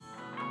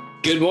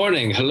Good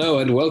morning, hello,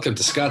 and welcome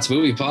to Scott's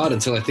Movie Pod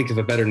until I think of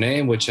a better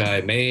name, which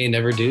I may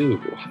never do.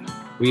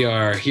 We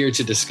are here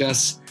to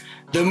discuss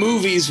the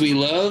movies we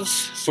love,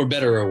 for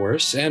better or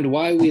worse, and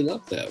why we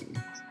love them.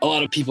 A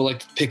lot of people like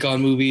to pick on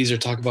movies or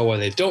talk about why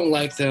they don't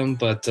like them,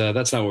 but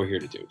that's not what we're here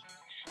to do.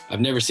 I've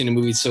never seen a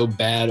movie so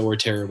bad or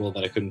terrible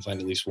that I couldn't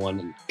find at least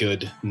one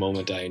good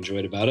moment I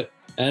enjoyed about it.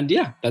 And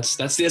yeah, that's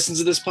the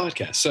essence of this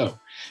podcast. So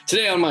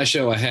today on my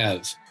show, I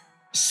have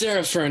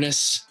Sarah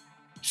Furniss,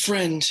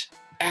 friend,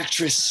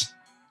 actress,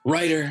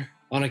 writer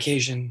on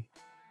occasion,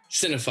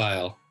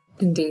 cinephile.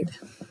 Indeed.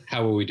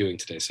 How are we doing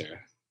today,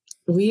 Sarah?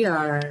 We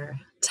are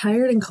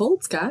tired and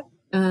cold, Scott.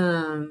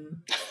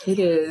 It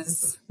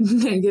is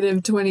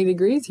negative 20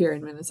 degrees here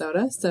in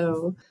Minnesota,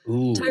 so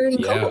tired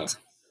and cold.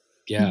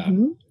 Yeah.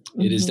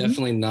 It is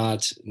definitely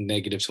not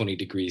negative 20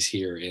 degrees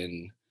here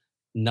in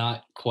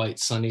not quite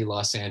sunny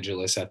Los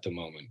Angeles at the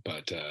moment,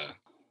 but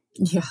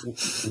yeah,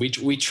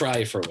 we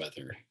try for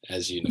weather,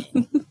 as you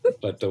know,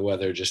 but the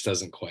weather just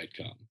doesn't quite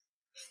come.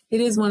 It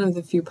is one of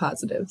the few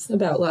positives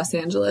about Los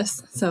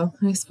Angeles, so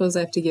I suppose I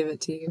have to give it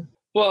to you.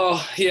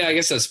 Well, yeah, I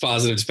guess that's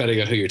positive depending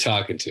on who you're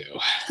talking to.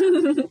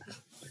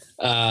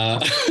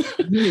 But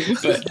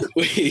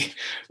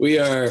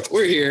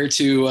we're here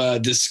to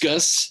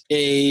discuss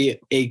a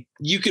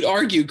you could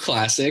argue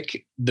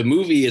classic. The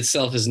movie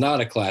itself is not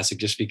a classic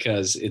just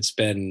because it's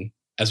been,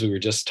 as we were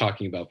just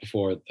talking about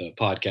before the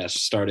podcast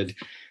started,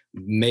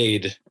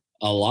 made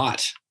a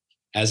lot,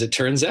 as it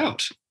turns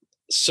out.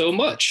 So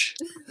much.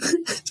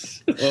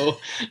 So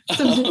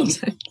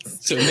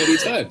many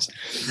times.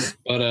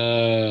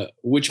 But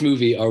which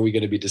movie are we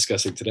going to be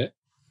discussing today?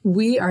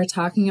 We are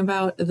talking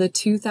about the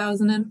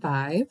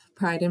 2005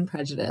 Pride and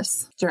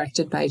Prejudice,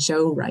 directed by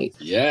Joe Wright.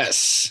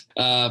 Yes.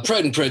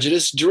 Pride and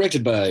Prejudice,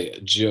 directed by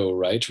Joe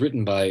Wright,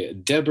 written by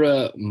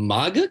Deborah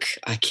Maguk.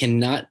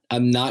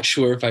 I'm not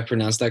sure if I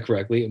pronounced that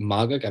correctly.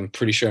 Maguk, I'm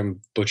pretty sure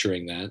I'm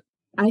butchering that.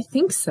 I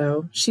think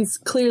so. She's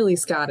clearly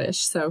Scottish,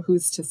 so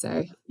who's to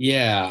say?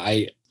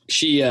 Yeah,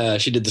 she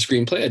did the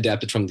screenplay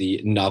adapted from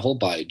the novel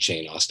by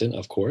Jane Austen,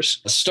 of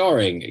course,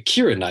 starring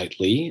Keira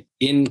Knightley.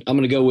 I'm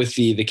going to go with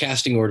the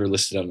casting order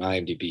listed on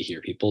IMDb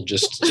here, people,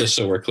 just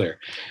so we're clear.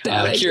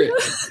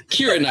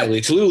 Keira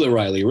Knightley, Tallulah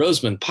Riley,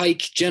 Rosamund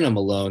Pike, Jenna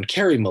Malone,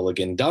 Carey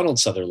Mulligan, Donald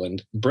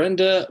Sutherland,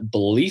 Brenda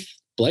Blethyn,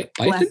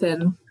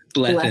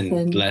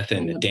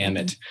 damn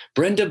it,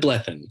 Brenda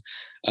Blethyn,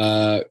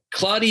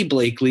 Claudie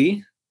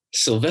Blakely,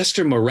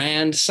 Sylvester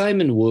Morand,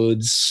 Simon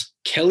Woods,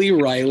 Kelly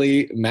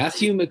Riley,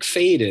 Matthew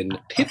McFadden,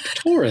 Pip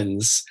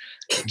Torrens,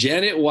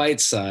 Janet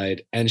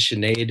Whiteside, and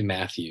Sinead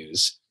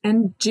Matthews.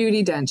 And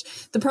Judi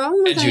Dench. The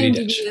problem with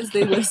IMDb is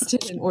they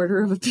listed in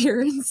order of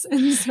appearance.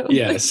 And so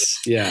yes,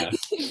 yeah.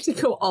 You have to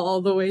go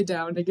all the way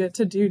down to get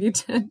to Judi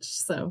Dench.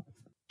 So.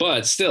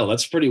 But still,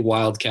 that's a pretty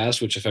wild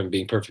cast, which if I'm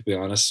being perfectly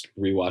honest,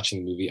 rewatching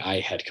the movie, I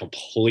had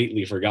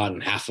completely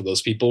forgotten half of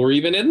those people were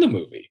even in the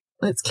movie.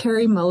 It's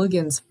Carey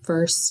Mulligan's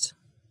first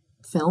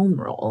film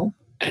role.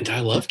 And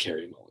I love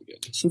Carey Mulligan.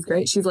 She's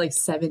great. She's like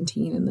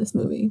 17 in this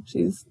movie.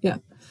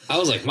 I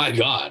was like, my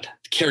God,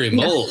 Carey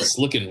Mulligan's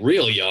looking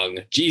real young.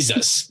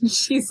 Jesus.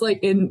 She has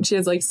like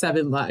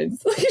 7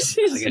 lines.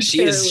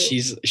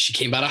 She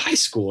came out of high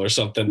school or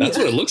something. That's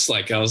what it looks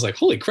like. I was like,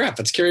 holy crap,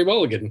 that's Carey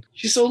Mulligan.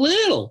 She's so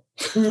little.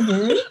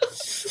 Mm-hmm.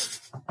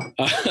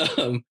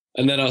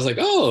 And then I was like,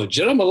 oh,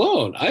 Jenna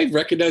Malone. I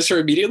recognized her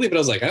immediately, but I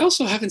was like, I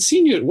also haven't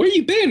seen you. Where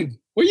you been?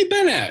 Where you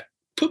been at?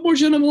 Put more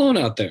Jenna Malone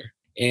out there.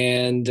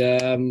 And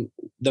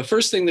the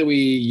first thing that we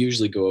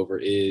usually go over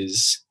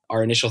is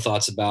our initial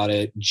thoughts about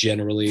it,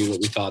 generally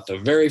what we thought the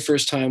very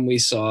first time we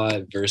saw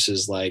it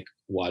versus like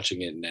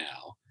watching it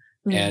now.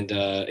 Mm. And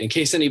in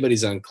case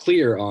anybody's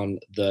unclear on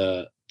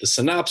the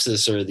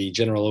synopsis or the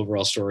general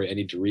overall story, I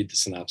need to read the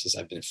synopsis.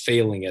 I've been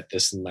failing at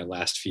this in my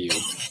last few.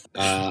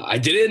 I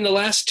did it in the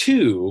last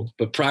 2,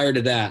 but prior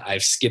to that,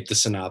 I've skipped the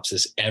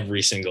synopsis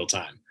every single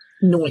time.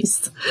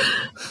 Noise.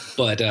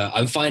 But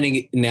I'm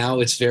finding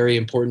now it's very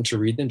important to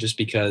read them just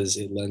because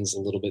it lends a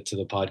little bit to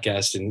the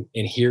podcast and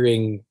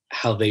hearing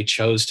how they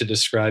chose to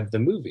describe the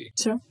movie.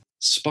 Sure.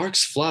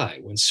 Sparks fly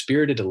when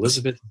spirited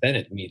Elizabeth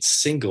Bennet meets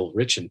single,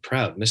 rich, and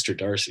proud Mr.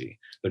 Darcy.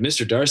 But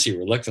Mr. Darcy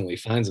reluctantly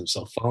finds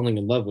himself falling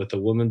in love with a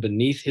woman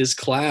beneath his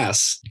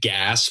class.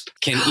 Gasp.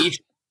 Can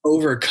each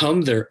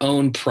overcome their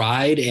own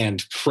pride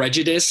and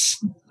prejudice?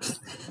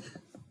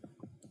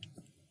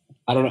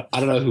 I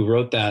don't know who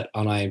wrote that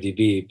on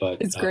IMDb,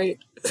 but it's great.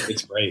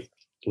 It's great.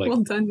 Like,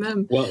 well done,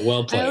 them.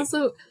 Well played.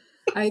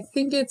 I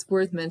think it's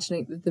worth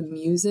mentioning that the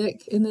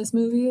music in this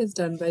movie is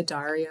done by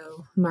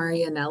Dario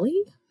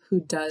Marianelli, who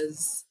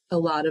does a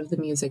lot of the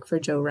music for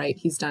Joe Wright.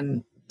 He's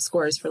done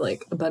scores for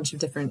like a bunch of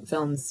different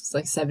films. It's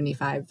like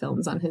 75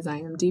 films on his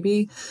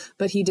IMDb,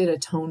 but he did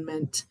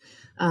Atonement.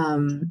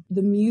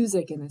 The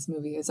music in this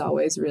movie has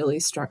always really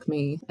struck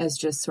me as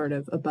just sort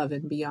of above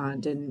and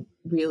beyond and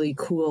really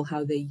cool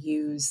how they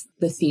use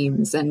the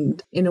themes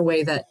and in a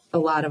way that a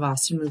lot of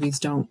Austen movies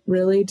don't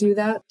really do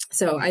that.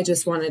 So I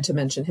just wanted to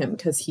mention him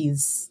because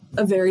he's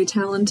a very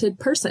talented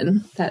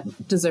person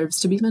that deserves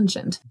to be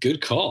mentioned.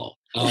 Good call.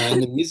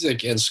 And the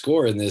music and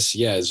score in this,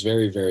 yeah, is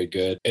very, very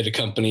good. It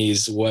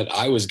accompanies what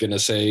I was gonna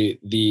say.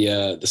 The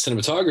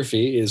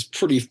cinematography is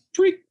pretty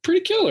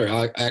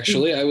killer.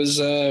 Actually, I was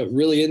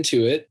really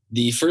into it.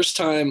 The first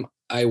time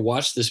I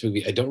watched this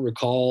movie, I don't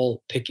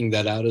recall picking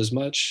that out as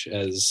much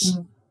as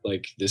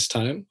like this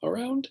time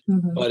around.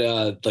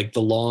 But like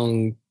the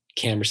long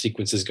camera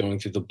sequences going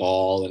through the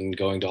ball and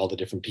going to all the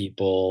different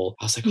people,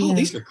 I was like, oh,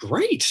 these are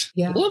great.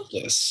 I love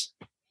this.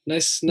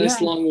 Nice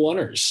long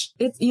oneers.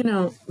 It's,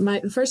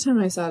 the first time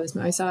I saw this,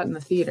 I saw it in the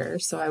theater,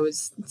 so I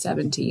was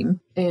 17,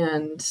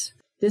 and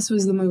this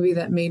was the movie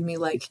that made me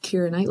like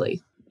Keira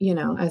Knightley.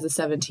 As a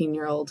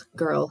 17-year-old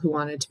girl who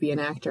wanted to be an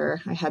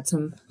actor, I had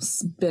some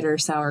bitter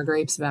sour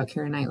grapes about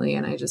Keira Knightley,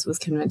 and I just was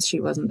convinced she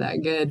wasn't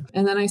that good.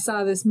 And then I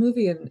saw this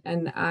movie,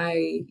 and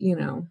I,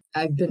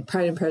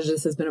 Pride and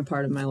Prejudice has been a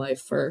part of my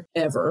life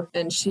forever,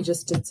 and she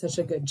just did such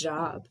a good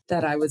job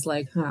that I was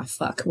like,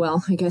 fuck,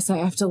 well, I guess I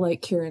have to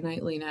like Keira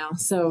Knightley now.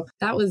 So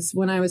that was,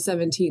 when I was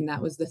 17,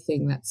 that was the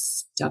thing that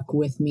stuck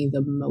with me the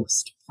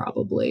most,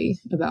 probably,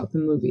 about the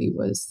movie,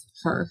 was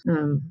her.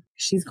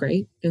 She's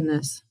great in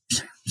this.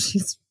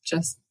 She's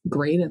just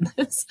great in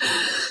this.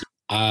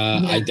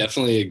 I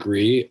definitely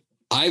agree.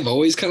 I've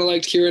always kind of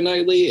liked Keira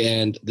Knightley,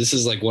 and this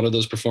is like one of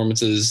those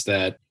performances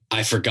that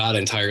I forgot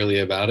entirely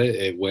about it.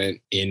 It went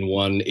in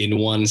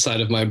one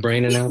side of my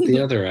brain and out the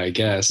other, I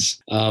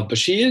guess. But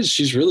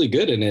she's really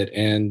good in it,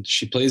 and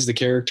she plays the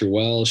character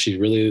well. She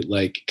really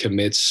like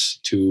commits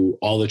to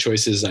all the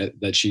choices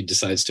that she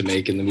decides to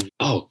make in the movie.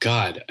 Oh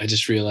God, I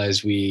just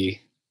realized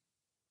we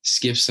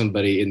skip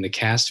somebody in the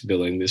cast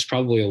billing. There's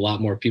probably a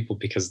lot more people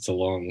because it's a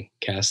long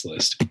cast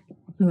list.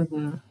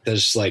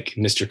 There's like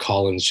Mr.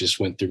 Collins just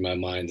went through my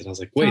mind, and I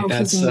was like, wait,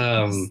 that's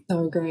so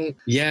great.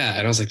 Yeah,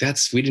 and I was like,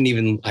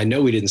 I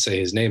know we didn't say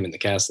his name in the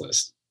cast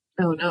list.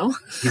 Oh no.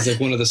 He's like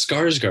one of the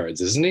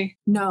Skarsgårds, isn't he?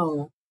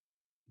 No.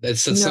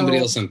 That's somebody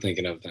else I'm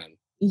thinking of then.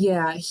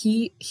 Yeah,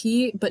 he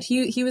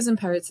was in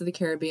Pirates of the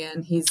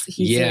Caribbean. He's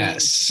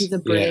a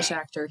British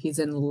actor. He's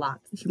in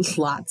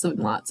lots and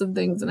lots of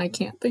things, and I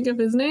can't think of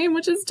his name,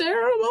 which is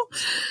terrible.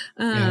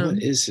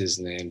 What is his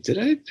name? Did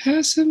I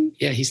pass him?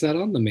 Yeah, he's not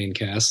on the main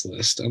cast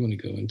list. I'm gonna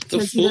go into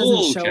the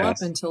full he doesn't show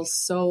cast. up until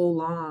so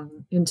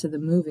long into the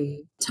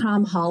movie.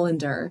 Tom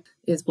Hollander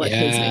is what his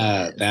name is.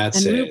 Yeah,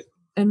 that's it.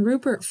 And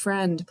Rupert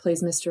Friend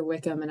plays Mr.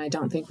 Wickham, and I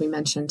don't think we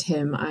mentioned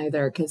him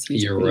either because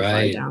he's pretty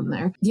far down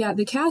there. Yeah,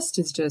 the cast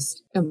is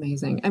just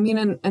amazing. I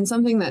mean, and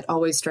something that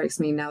always strikes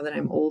me now that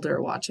I'm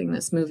older watching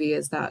this movie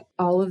is that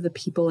all of the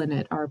people in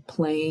it are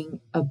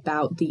playing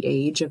about the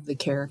age of the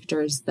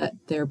characters that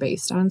they're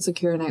based on. So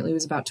Keira Knightley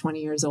was about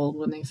 20 years old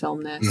when they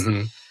filmed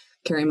this.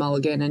 Carey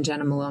Mulligan and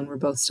Jenna Malone were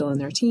both still in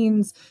their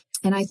teens.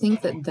 And I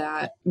think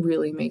that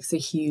really makes a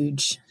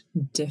huge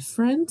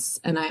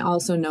difference. And I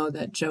also know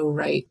that Joe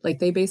Wright, like,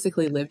 they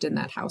basically lived in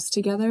that house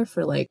together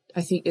for like,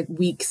 I think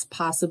weeks,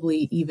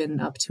 possibly even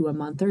up to a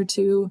month or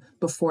two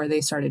before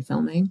they started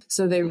filming.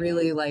 So they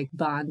really like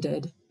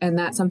bonded. And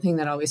that's something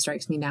that always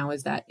strikes me now,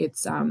 is that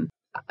it's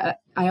I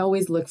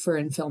always look for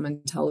in film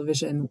and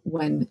television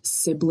when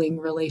sibling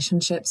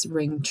relationships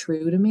ring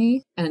true to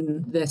me,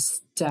 and this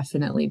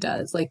definitely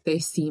does. Like, they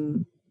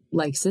seem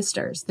like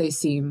sisters. They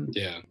seem,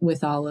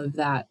 with all of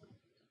that,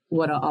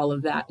 what all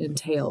of that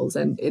entails,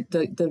 and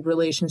the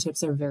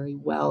relationships are very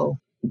well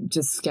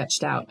just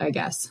sketched out. I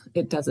guess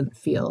it doesn't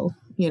feel,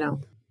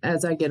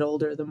 as I get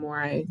older, the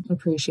more I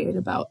appreciate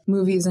about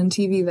movies and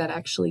TV that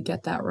actually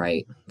get that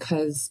right,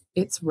 because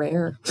it's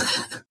rare.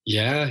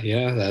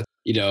 That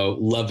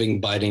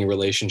loving, biting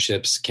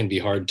relationships can be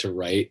hard to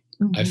write.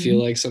 I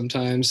feel like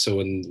sometimes. So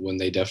when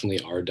they definitely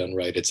are done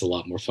right, it's a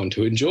lot more fun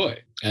to enjoy.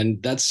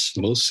 And that's,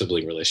 most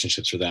sibling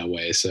relationships are that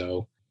way.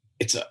 So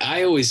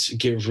I always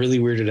get really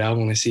weirded out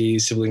when I see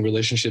sibling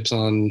relationships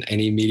on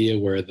any media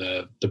where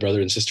the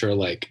brother and sister are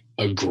like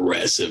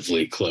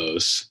aggressively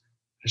close.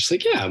 It's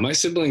like, yeah, my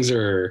siblings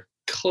are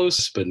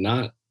close, but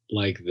not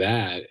like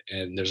that.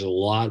 And there's a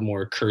lot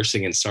more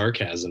cursing and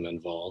sarcasm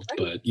involved,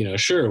 but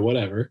sure,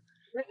 whatever.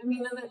 I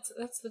mean, and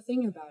that's the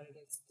thing about it,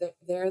 is that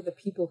they're the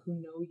people who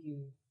know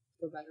you,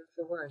 for better,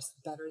 for worse,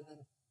 better than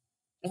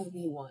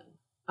anyone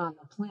on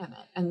the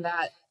planet. And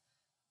that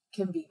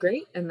can be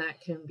great, and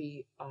that can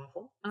be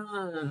awful.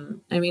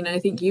 I mean, I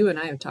think you and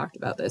I have talked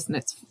about this, and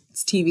it's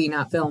TV,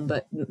 not film,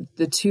 but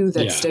the two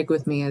that stick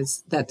with me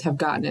is that have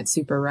gotten it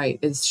super right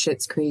is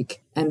Schitt's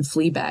Creek and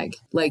Fleabag.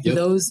 Like,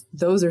 those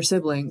are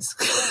siblings.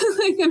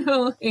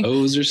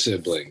 Those are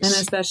siblings, and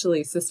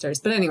especially sisters.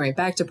 But anyway,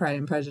 back to Pride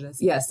and Prejudice.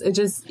 Yes, it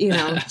just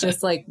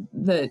just like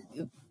the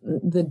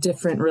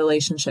different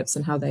relationships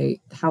and how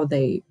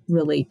they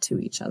relate to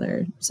each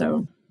other.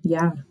 So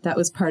yeah, that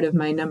was part of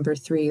my number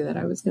 3 that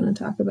I was going to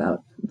talk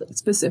about. The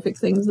specific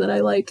things that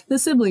I like. The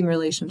sibling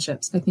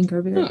relationships, I think,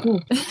 are very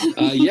cool.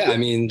 I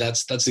mean,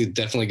 that's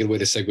definitely a good way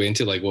to segue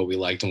into like what we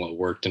liked and what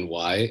worked and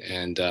why.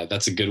 And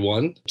that's a good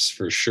one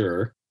for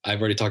sure. I've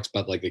already talked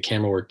about like the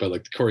camera work, but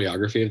like the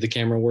choreography of the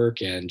camera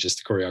work and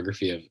just the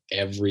choreography of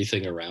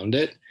everything around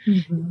it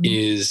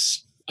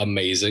is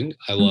amazing.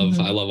 I love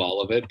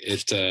all of it.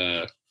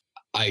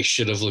 I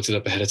should have looked it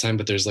up ahead of time,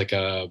 but there's like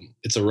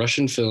it's a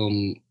Russian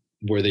film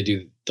where they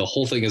do the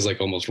whole thing is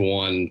like almost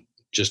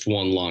just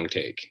one long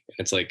take.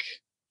 It's like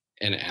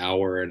an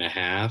hour and a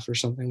half or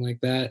something like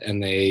that.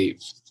 And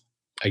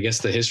I guess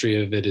the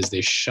history of it is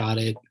they shot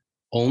it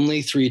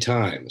only 3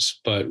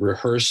 times, but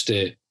rehearsed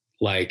it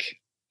like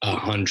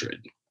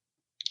 100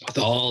 with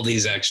all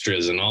these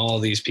extras and all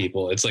these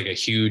people. It's like a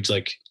huge,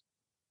 like,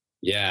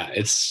 yeah,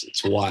 it's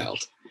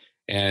wild.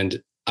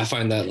 And I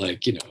find that,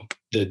 like, you know,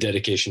 the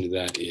dedication to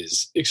that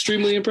is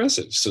extremely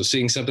impressive. So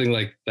seeing something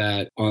like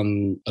that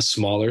on a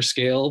smaller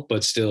scale,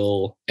 but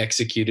still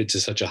executed to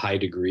such a high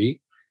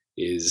degree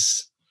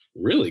is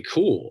really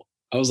cool.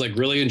 I was like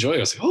really enjoying it.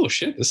 I was like, oh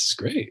shit, this is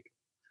great.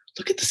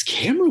 Look at this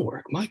camera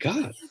work. My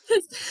God.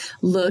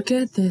 Look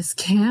at this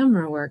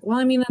camera work. Well,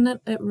 I mean, and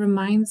it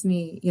reminds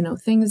me, you know,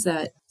 things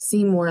that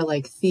seem more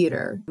like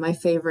theater. My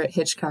favorite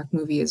Hitchcock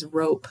movie is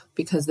Rope,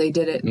 because they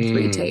did it in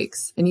 3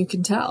 takes. And you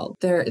can tell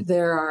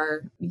there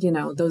are, you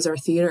know, those are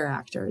theater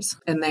actors,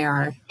 and they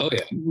are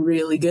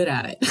really good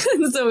at it.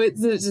 So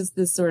it's just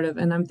this sort of,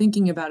 and I'm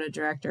thinking about a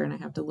director, and I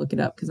have to look it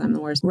up because I'm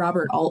the worst.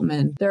 Robert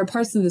Altman. There are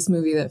parts of this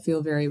movie that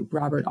feel very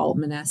Robert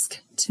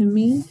Altman-esque to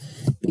me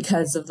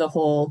because of the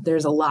whole,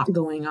 there's a lot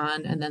going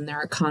on, and then there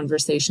are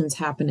conversations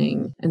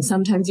happening, and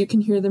sometimes you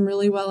can hear them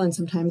really well and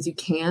sometimes you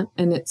can't.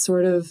 And it's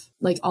sort of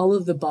like all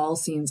of the ball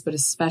scenes, but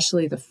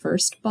especially the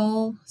first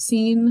ball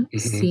scene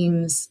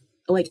seems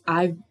like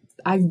I've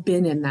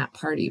been in that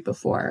party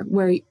before,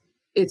 where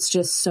it's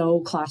just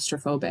so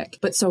claustrophobic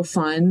but so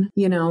fun,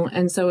 you know.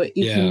 And so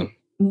you can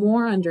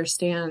more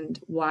understand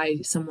why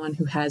someone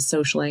who has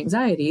social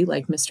anxiety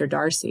like Mr.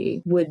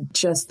 Darcy would,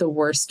 just the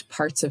worst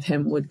parts of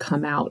him would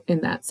come out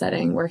in that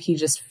setting, where he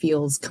just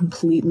feels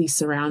completely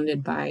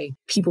surrounded by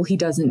people he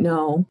doesn't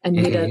know,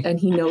 and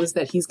he knows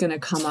that he's going to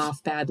come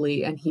off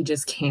badly, and he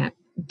just can't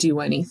do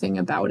anything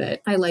about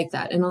it. I like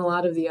that. In a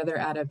lot of the other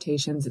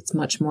adaptations, it's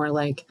much more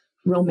like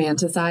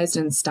romanticized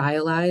and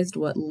stylized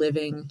what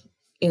living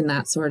in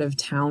that sort of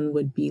town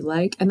would be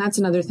like. And that's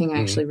another thing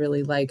I actually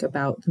really like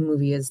about the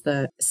movie, is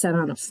the set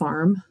on a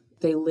farm.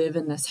 They live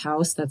in this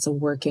house that's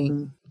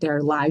there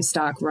are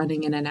livestock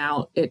running in and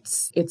out.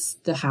 It's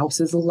the house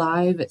is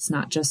alive. It's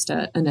not just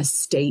an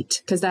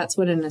estate, because that's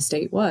what an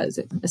estate was,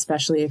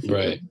 especially if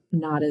you're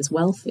not as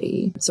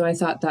wealthy. So I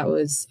thought that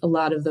was a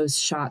lot of those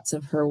shots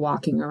of her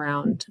walking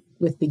around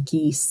with the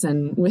geese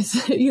and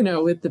with, you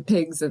know, with the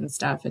pigs and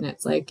stuff. And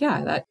it's like,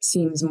 yeah, that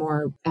seems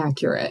more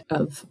accurate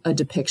of a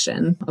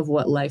depiction of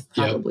what life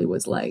probably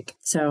was like.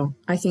 So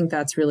I think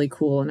that's really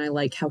cool. And I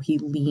like how he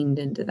leaned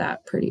into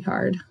that pretty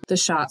hard. The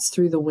shots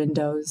through the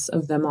windows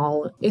of them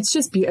all, it's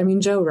just beautiful. I mean,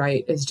 Joe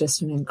Wright is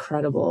just an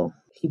incredible,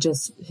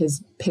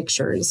 his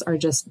pictures are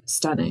just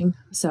stunning.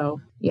 So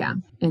yeah,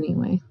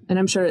 anyway. And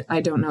I'm sure,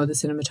 I don't know the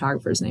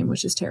cinematographer's name,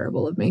 which is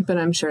terrible of me, but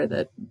I'm sure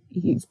that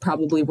he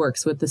probably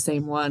works with the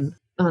same one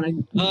on a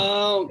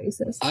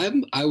basis.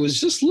 I was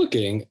just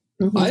looking.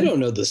 I don't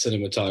know the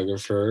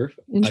cinematographer.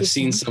 I've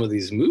seen some of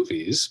these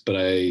movies, but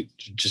I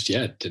just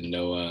didn't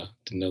know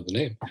the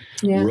name.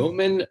 Yeah.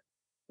 Roman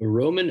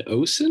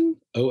Osin,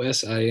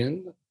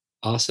 Osin,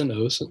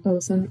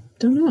 Osin.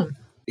 Don't know.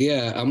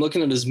 Yeah, I'm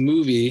looking at his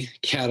movie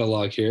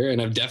catalog here,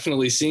 and I've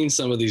definitely seen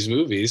some of these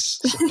movies.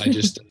 I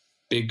just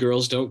Big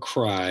Girls Don't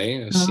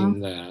Cry. I've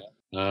seen that.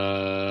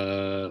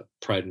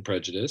 Pride and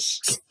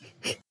Prejudice.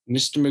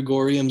 Mr.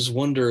 Megorium's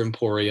Wonder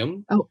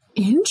Emporium. Oh,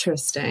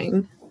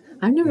 interesting.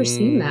 I've never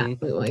seen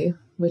that movie,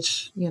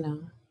 which, you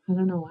know, I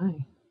don't know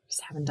why.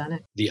 Just haven't done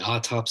it. The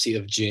Autopsy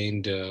of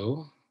Jane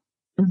Doe.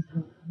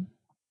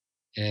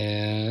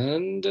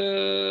 And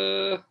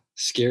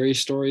Scary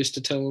Stories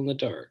to Tell in the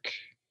Dark.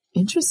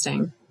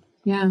 Interesting.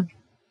 Yeah.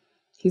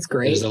 He's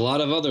great. There's a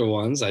lot of other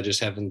ones. I just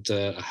haven't,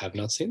 I have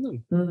not seen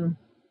them.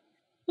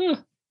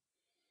 Well,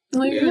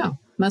 you know,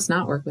 must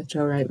not work with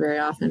Joe Wright very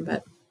often,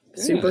 but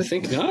I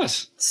think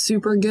not.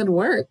 Super good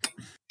work.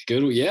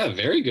 Good. Yeah.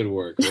 Very good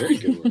work. Very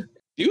good work.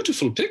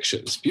 Beautiful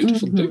pictures.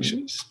 Beautiful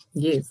pictures.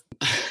 Yes.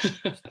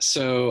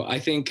 So I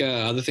think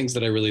other things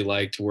that I really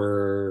liked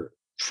were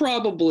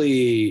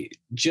probably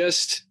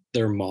just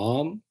their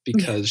mom,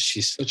 because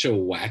she's such a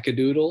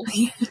wackadoodle.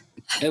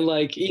 And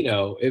like, you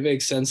know, it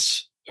makes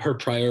sense, her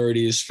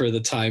priorities for the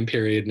time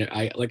period.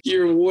 And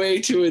you're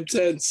way too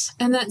intense.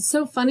 And that's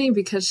so funny,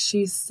 because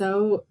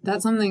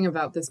that's something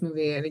about this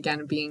movie. And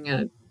again, being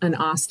an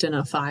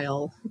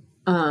Austinophile,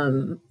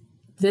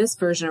 this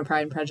version of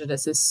Pride and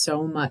Prejudice is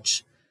so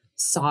much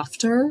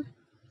softer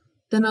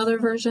than other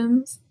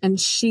versions. And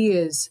she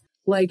is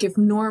like, if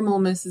normal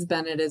Mrs.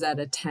 Bennet is at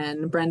a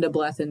 10, Brenda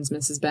Blethyn's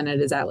Mrs. Bennet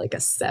is at like a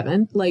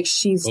 7. Like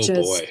she's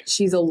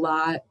she's a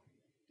lot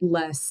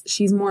less,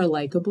 she's more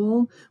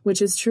likable,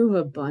 which is true of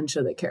a bunch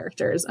of the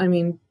characters. I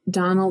mean,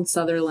 Donald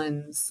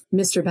Sutherland's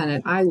Mr.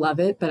 Bennet, I love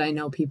it, but I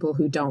know people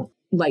who don't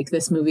like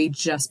this movie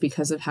just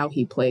because of how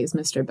he plays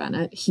Mr.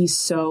 Bennet. He's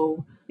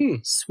so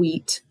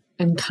sweet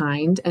and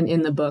kind, and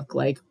in the book,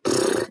 like,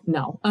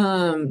 no,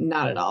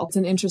 not at all. It's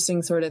an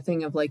interesting sort of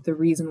thing of like, the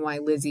reason why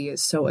Lizzie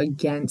is so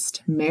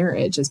against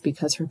marriage is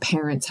because her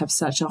parents have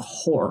such a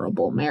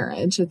horrible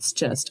marriage. It's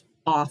just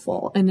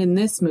awful. And in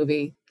this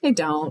movie, they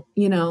don't,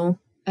 you know.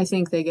 I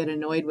think they get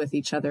annoyed with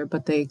each other,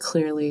 but they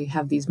clearly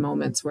have these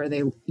moments where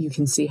you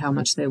can see how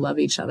much they love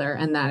each other.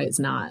 And that's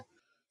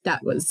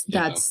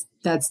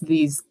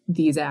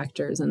these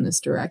actors and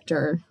this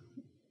director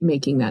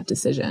making that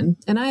decision.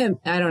 And I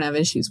don't have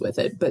issues with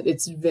it, but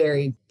it's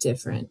very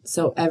different.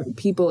 So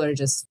people are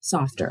just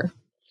softer.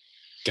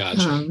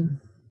 Gotcha.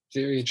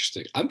 Very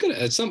interesting.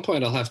 At some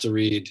point I'll have to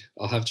read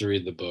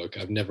the book.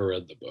 I've never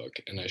read the book,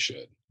 and I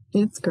should.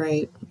 It's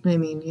great. I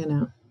mean, you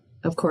know,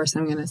 of course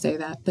I'm going to say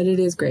that, but it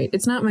is great.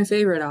 It's not my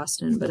favorite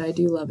Austen, but I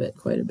do love it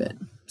quite a bit.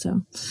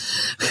 So,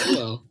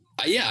 well,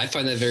 yeah, I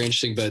find that very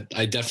interesting, but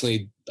I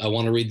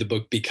want to read the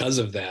book because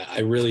of that. I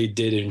really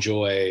did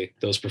enjoy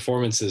those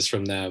performances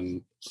from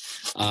them.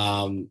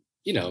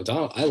 You know,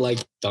 I like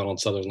Donald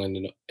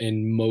Sutherland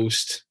in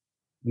most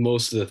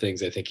of the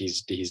things I think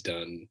he's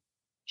done.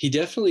 He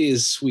definitely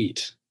is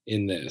sweet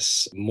in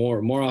this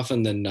more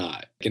often than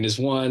not. And his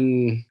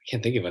one, I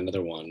can't think of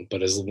another one,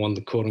 but as one,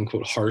 the quote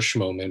unquote harsh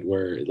moment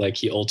where like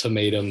he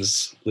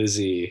ultimatums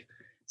Lizzie.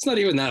 It's not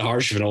even that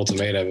harsh of an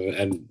ultimatum,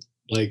 and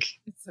like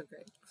it's so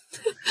great.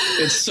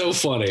 It's so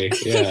funny.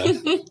 Yeah.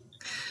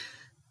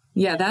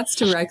 Yeah, that's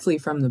directly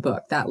from the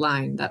book. That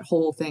line, that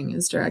whole thing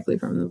is directly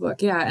from the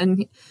book. Yeah,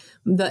 and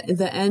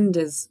the end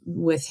is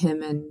with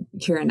him and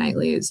Keira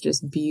Knightley is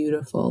just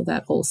beautiful.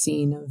 That whole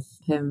scene of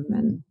him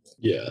and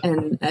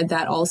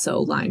that also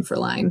line for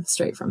line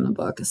straight from the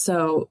book.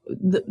 So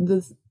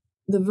the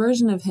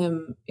version of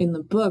him in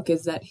the book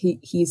is that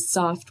he's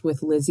soft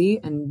with Lizzie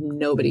and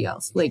nobody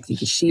else. Like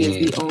she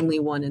is the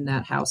only one in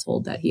that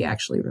household that he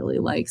actually really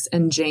likes,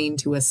 and Jane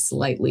to a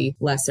slightly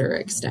lesser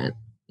extent.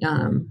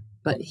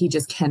 But he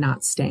just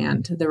cannot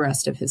stand the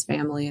rest of his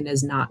family and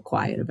is not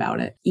quiet about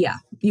it. Yeah,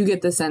 you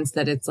get the sense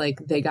that it's like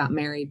they got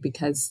married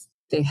because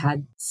they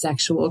had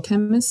sexual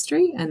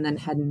chemistry and then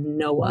had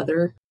no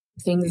other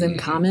things in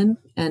common.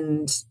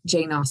 And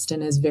Jane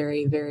Austen is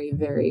very, very,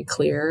 very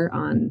clear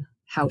on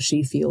how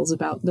she feels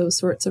about those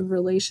sorts of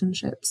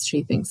relationships.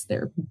 She thinks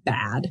they're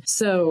bad.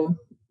 So,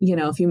 you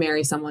know, if you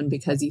marry someone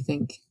because you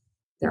think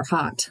they're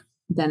hot,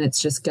 then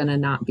it's just going to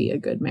not be a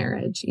good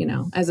marriage, you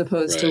know, as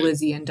opposed to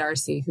Lizzie and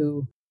Darcy,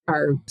 who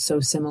are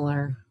so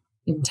similar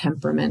in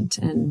temperament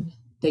and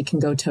they can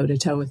go toe to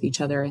toe with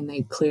each other and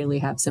they clearly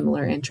have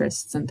similar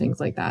interests and things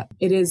like that.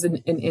 It is an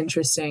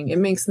interesting, it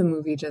makes the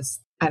movie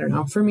just, I don't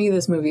know. For me,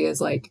 this movie is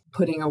like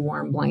putting a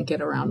warm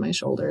blanket around my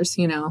shoulders,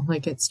 you know,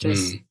 like it's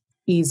just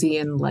easy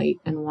and light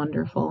and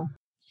wonderful.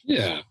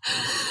 Yeah.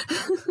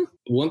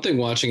 One thing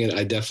watching it,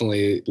 I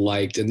definitely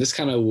liked, and this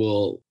kind of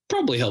will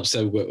probably help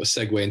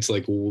segue into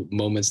like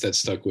moments that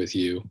stuck with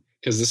you,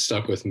 because this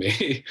stuck with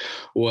me,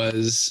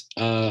 was,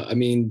 I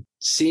mean,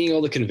 seeing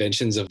all the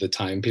conventions of the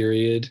time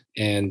period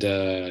and,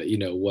 you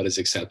know, what is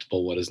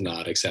acceptable, what is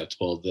not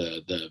acceptable,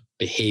 the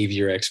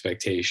behavior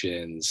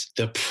expectations,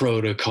 the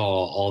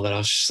protocol, all that. I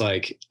was just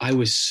like, I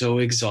was so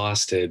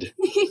exhausted,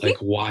 like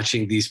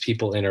watching these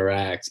people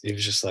interact. It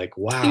was just like,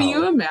 wow. Can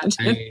you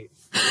imagine?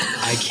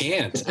 I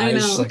can't. I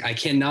was just like, I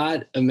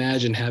cannot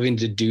imagine having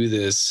to do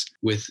this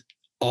with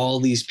all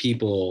these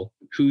people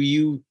who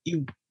you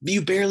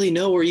barely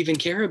know or even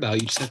care about.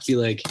 You just have to be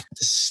like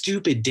the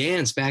stupid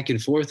dance back and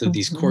forth of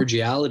these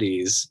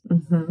cordialities.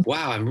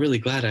 Wow, I'm really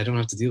glad I don't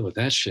have to deal with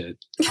that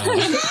shit.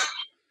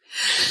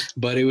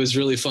 But it was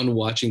really fun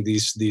watching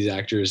these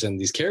actors and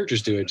these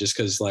characters do it, just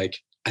because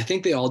like I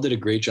think they all did a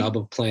great job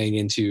of playing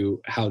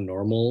into how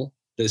normal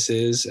this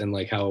is and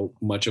like how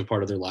much of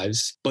part of their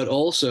lives. But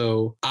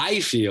also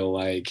I feel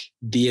like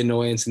the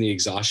annoyance and the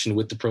exhaustion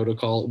with the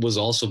protocol was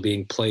also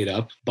being played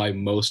up by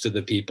most of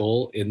the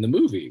people in the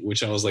movie,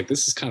 which I was like,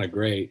 this is kind of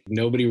great.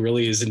 Nobody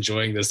really is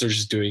enjoying this. They're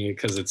just doing it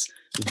because it's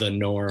the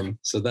norm.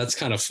 So that's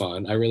kind of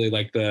fun. I really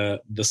like the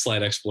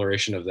slight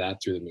exploration of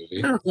that through the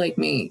movie. Like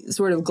me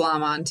sort of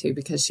glom onto,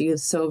 because she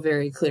is so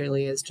very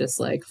clearly is just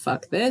like,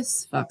 fuck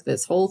this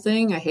whole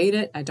thing. I hate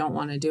it. I don't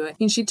want to do it.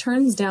 And she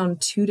turns down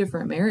 2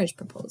 different marriage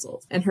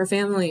proposals and her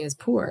family is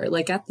poor.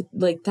 Like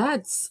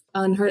that's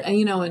unheard. And,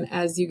 you know, and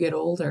as you get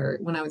older,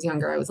 when I was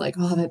younger, I was like,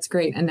 oh, that's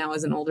great. And now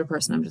as an older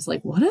person, I'm just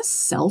like, what a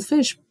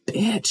selfish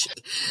bitch.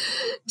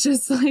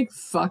 Just like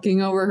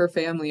fucking over her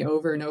family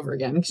over and over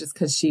again, just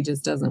because she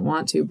just doesn't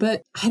want to.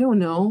 But I don't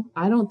know.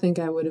 I don't think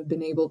I would have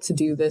been able to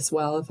do this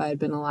well if I had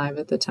been alive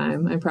at the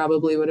time. I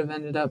probably would have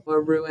ended up a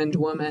ruined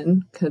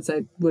woman, because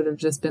I would have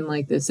just been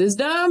like, this is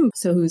dumb.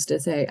 So who's to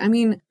say? I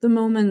mean, the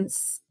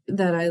moments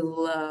that I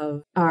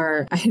love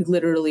are, I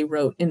literally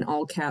wrote in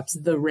all caps,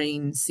 the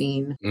rain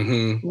scene.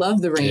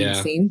 Love the rain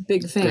scene.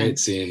 Big fan. Great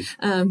scene.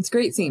 It's a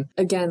great scene.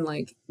 Again,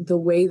 like the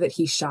way that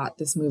he shot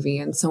this movie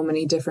in so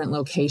many different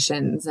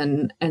locations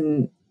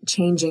and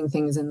changing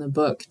things in the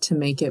book to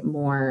make it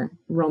more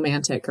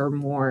romantic or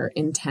more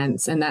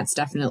intense. And that's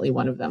definitely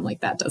one of them.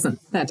 Like that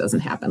doesn't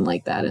happen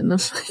like that in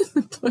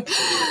the book,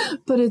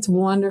 but it's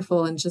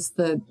wonderful. And just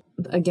the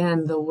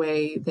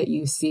way that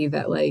you see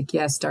that, like,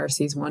 yes,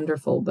 Darcy's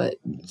wonderful, but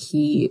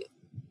he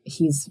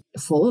he's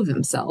full of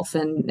himself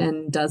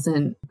and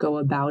doesn't go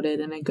about it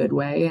in a good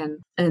way.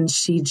 And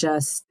she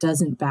just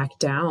doesn't back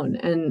down.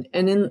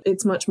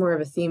 It's much more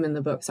of a theme in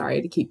the book.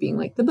 Sorry to keep being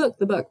like the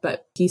book,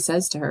 but he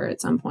says to her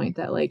at some point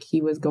that like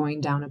he was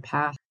going down a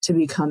path to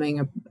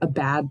becoming a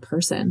bad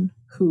person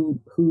who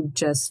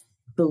just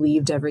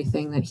believed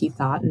everything that he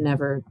thought and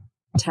never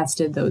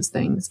tested those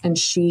things. And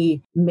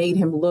she made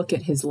him look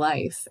at his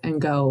life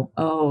and go,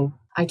 oh,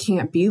 I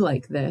can't be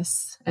like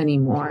this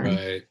anymore.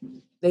 Right.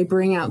 They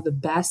bring out the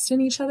best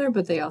in each other,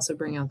 but they also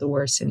bring out the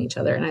worst in each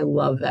other. And I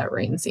love that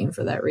rain scene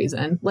for that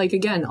reason. Like,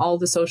 again, all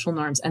the social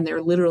norms, and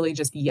they're literally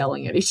just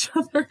yelling at each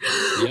other.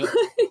 Yep.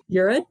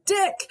 You're a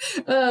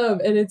dick.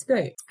 And it's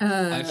great.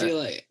 I feel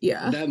like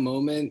that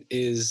moment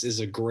is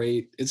a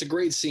great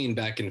scene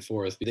back and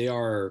forth. They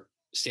are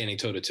standing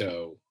toe to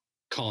toe,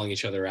 calling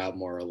each other out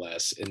more or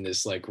less in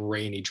this like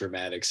rainy,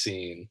 dramatic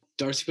scene.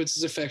 Darcy puts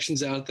his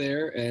affections out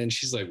there and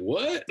she's like,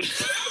 what?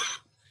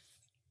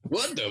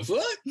 What the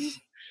fuck?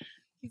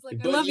 He's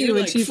like, I love you.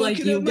 And she's like,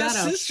 you got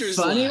a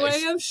funny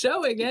way of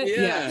showing it.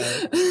 Yeah.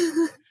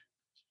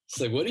 It's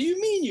like, what do you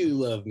mean you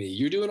love me?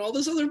 You're doing all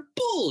this other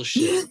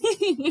bullshit.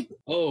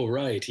 Oh,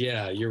 right.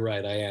 Yeah, you're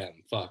right. I am.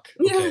 Fuck.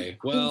 Okay.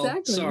 Well,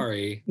 exactly.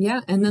 Sorry.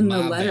 Yeah. And then the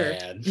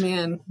letter,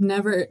 man,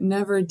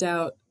 never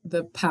doubt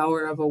the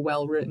power of a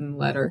well-written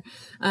letter.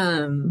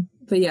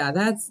 But yeah,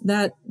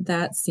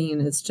 that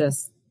scene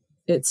is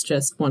it's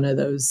just one of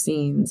those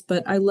scenes.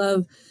 But I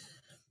love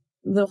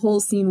the whole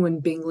scene when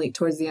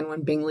towards the end,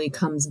 when Bingley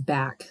comes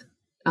back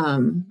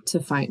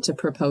to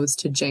propose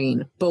to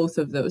Jane. Both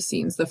of those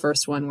scenes, the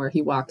first one where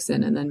he walks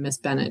in and then Miss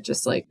Bennet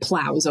just like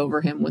plows over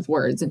him with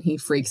words and he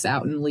freaks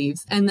out and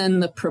leaves. And then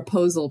the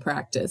proposal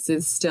practice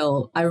is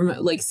still, I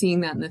remember like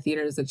seeing that in the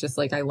theaters. It's just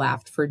like I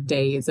laughed for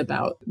days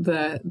about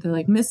the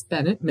like Miss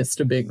Bennet,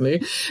 Mr.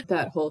 Bingley,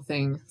 that whole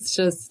thing.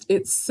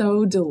 It's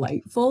so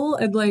delightful.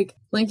 And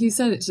like you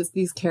said, it's just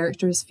these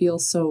characters feel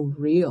so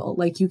real.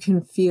 Like you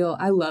can feel,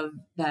 I love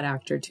that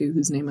actor too,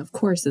 whose name of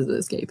course is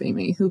escaping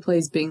me, who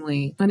plays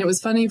Bingley. And it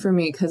was funny for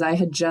me because I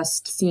had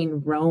just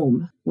seen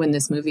Rome when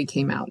this movie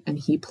came out, and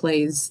he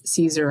plays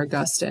Caesar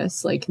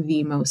Augustus, like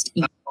the most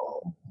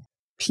evil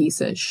piece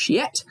of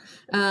shit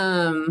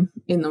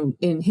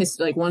in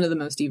history, like one of the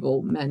most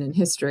evil men in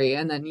history.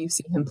 And then you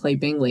see him play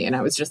Bingley, and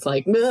I was just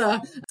like,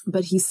 ugh.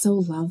 But he's so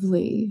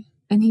lovely.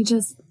 And he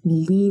just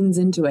leans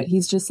into it.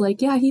 He's just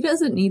like, yeah, he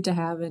doesn't need to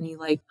have any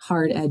like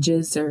hard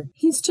edges, or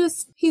he's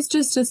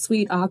just a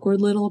sweet, awkward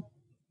little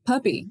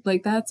puppy.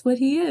 Like that's what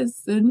he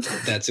is. And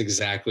that's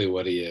exactly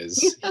what he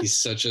is. Yeah. He's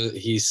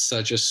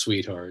such a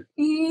sweetheart.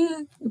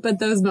 Yeah. But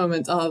those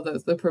moments, all of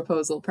those, the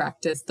proposal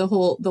practice, the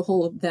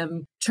whole of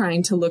them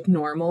trying to look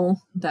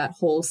normal, that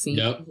whole scene,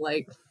 yep.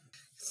 Like,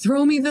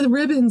 throw me the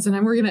ribbons and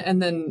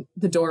and then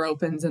the door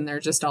opens and they're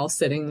just all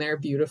sitting there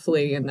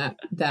beautifully in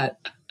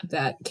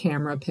that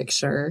camera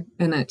picture.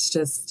 And it's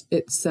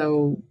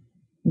so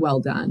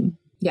well done.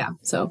 Yeah.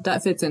 So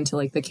that fits into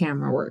like the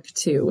camera work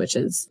too, which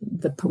is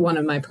one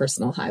of my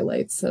personal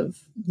highlights of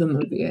the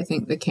movie. I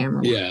think the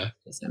camera work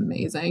is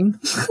amazing.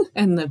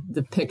 And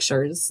the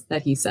pictures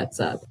that he sets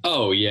up.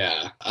 Oh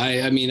yeah.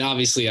 I mean,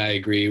 obviously I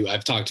agree.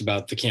 I've talked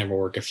about the camera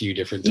work a few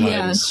different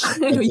times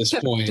at this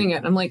point.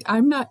 I'm like,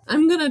 I'm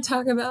going to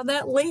talk about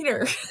that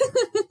later.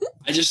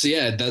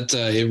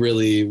 It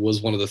really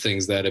was one of the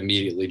things that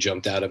immediately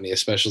jumped out at me,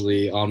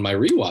 especially on my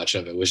rewatch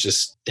of it, was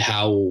just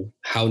how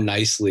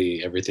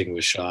nicely everything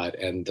was shot.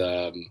 And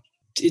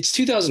it's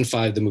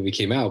 2005 the movie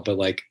came out, but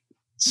like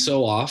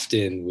so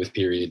often with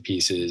period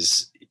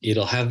pieces,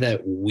 it'll have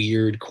that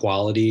weird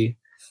quality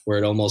where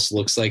it almost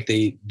looks like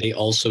they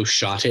also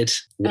shot it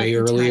way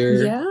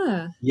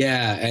earlier.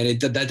 Yeah. And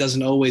that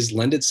doesn't always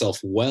lend itself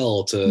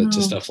well to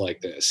stuff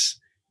like this.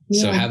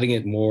 Yeah. So having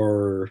it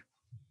more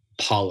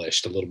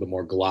polished, a little bit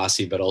more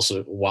glossy, but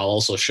also while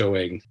also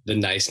showing the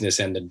niceness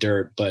and the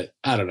dirt. But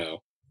I don't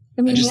know.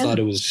 I just thought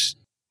it was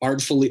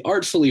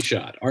artfully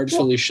shot,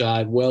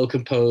 well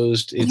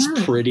composed.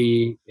 It's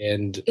pretty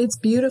and it's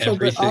beautiful,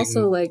 everything. But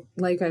also like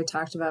I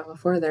talked about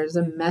before, there's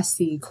a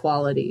messy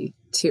quality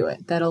to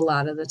it that a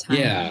lot of the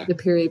time the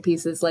period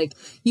pieces, like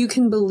you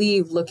can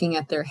believe looking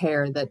at their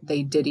hair that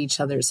they did each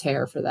other's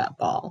hair for that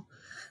ball.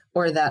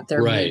 Or that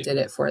their maid did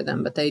it for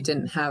them, but they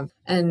didn't have.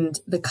 And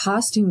the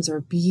costumes are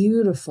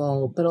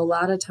beautiful, but a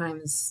lot of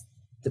times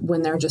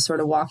when they're just sort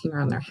of walking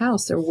around their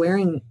house, they're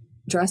wearing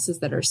dresses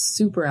that are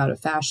super out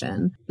of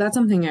fashion. That's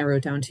something I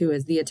wrote down too,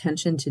 is the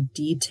attention to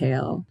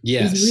detail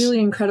is really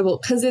incredible,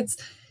 because it's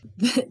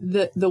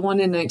the one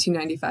in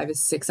 1995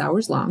 is 6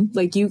 hours long.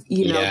 Like you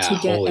know, to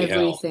get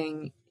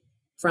everything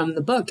from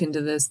the book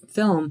into this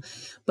film,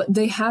 but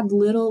they had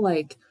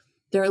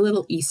there are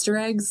little Easter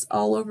eggs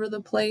all over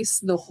the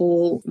place.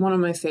 One of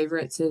my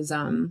favorites is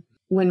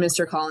when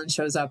Mr. Collins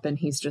shows up and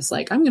he's just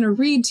like, I'm going to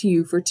read to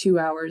you for 2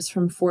 hours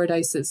from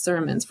Fordyce's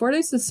Sermons.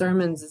 Fordyce's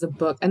Sermons is a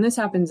book, and this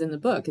happens in the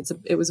book.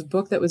 It was a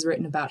book that was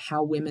written about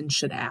how women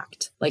should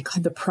act, like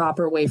the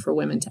proper way for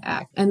women to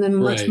act. And then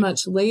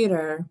much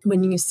later,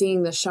 when you're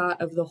seeing the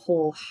shot of the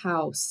whole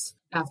house,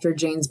 after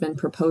Jane's been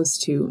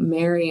proposed to,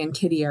 Mary and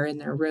Kitty are in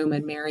their room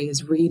and Mary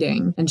is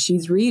reading, and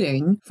she's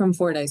reading from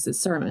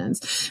Fordyce's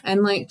sermons.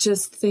 And like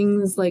just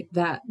things like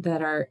that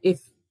are,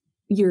 if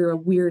you're a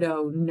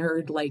weirdo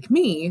nerd like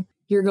me,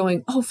 you're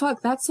going, oh,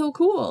 fuck, that's so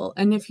cool.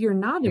 And if you're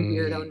not a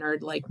weirdo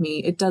nerd like me,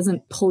 it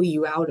doesn't pull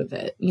you out of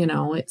it. You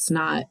know, it's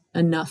not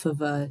enough of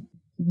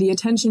the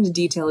attention to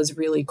detail is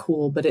really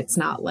cool, but it's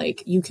not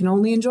like you can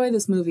only enjoy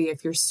this movie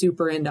if you're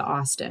super into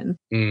Austen,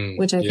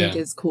 which I think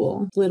is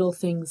cool. Little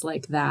things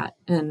like that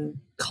and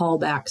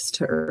callbacks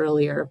to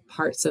earlier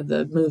parts of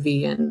the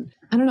movie. And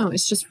I don't know,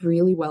 it's just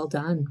really well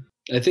done.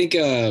 I think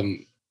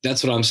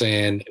that's what I'm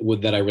saying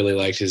that I really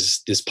liked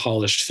is this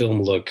polished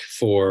film look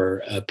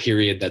for a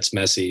period that's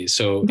messy.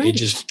 So it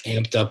just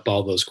amped up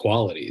all those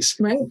qualities.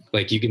 Right.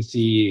 Like you can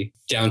see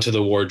down to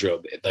the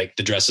wardrobe, like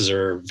the dresses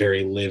are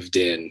very lived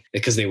in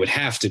because they would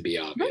have to be,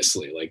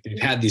 obviously. Right. Like they've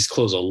had these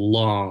clothes a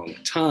long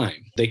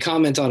time. They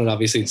comment on it.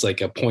 Obviously, it's like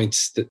a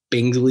point that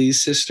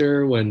Bingley's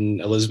sister, when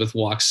Elizabeth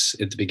walks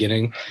at the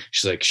beginning,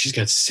 she's like, she's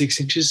got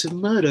 6 inches of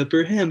mud up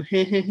her hem.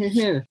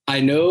 I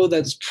know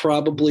that's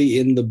probably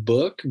in the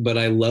book, but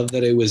I love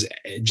that it was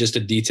just a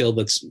detail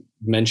that's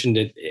mentioned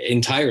it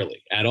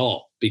entirely at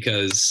all,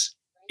 because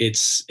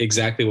it's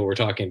exactly what we're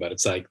talking about.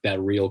 It's like that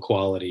real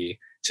quality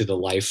to the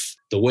life,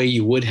 the way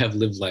you would have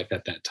lived life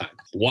at that time,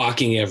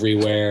 walking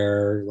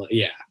everywhere.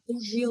 Yeah. They're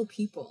real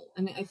people.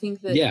 And I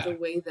think that the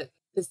way that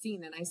the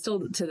scene, and I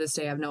still to this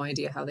day have no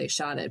idea how they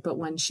shot it, but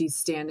when she's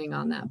standing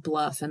on that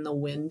bluff and the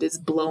wind is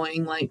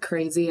blowing like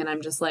crazy, and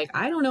I'm just like,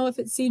 I don't know if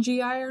it's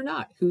CGI or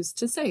not, who's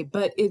to say,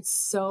 but it's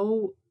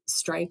so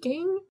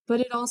striking,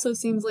 but it also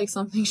seems like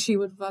something she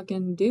would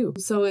fucking do.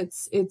 So it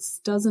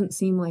doesn't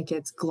seem like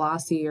it's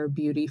glossy or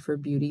beauty for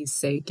beauty's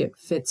sake. It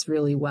fits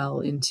really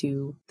well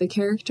into the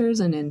characters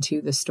and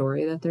into the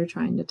story that they're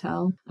trying to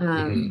tell.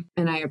 And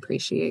I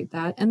appreciate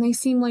that. And they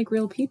seem like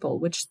real people,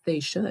 which they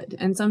should.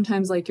 And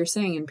sometimes, like you're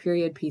saying, in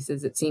period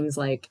pieces, it seems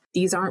like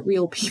these aren't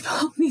real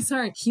people. These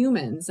aren't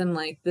humans. And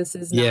like, this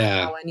is not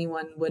how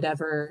anyone would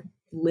ever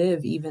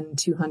live even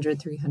 200,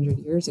 300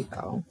 years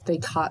ago. They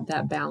caught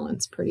that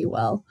balance pretty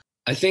well.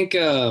 I think,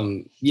 I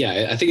think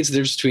it's the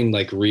difference between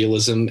like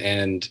realism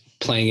and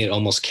playing it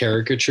almost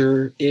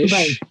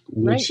caricature-ish,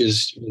 which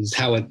is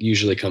how it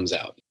usually comes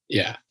out.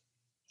 Yeah.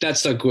 That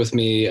stuck with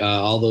me.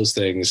 All those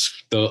things,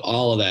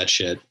 all of that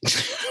shit.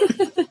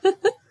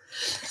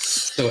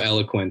 So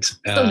eloquent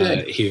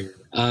here.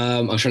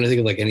 I'm trying to think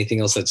of like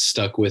anything else that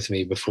stuck with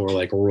me before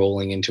like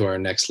rolling into our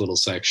next little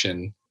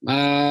section.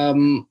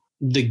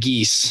 The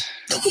geese.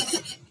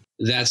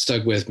 That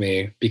stuck with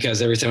me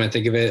because every time I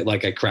think of it,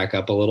 like I crack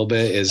up a little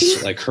bit,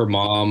 is like her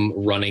mom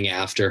running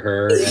after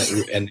her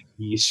and the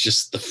geese,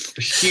 just the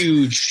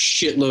huge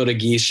shitload of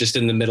geese just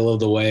in the middle of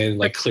the way,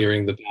 like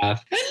clearing the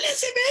path.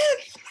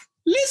 Elizabeth!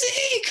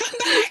 Lizzie, come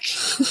back!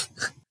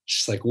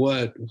 Just like,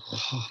 what?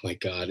 Oh my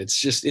God.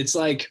 It's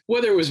like,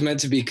 whether it was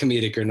meant to be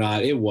comedic or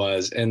not, it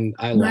was. And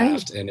I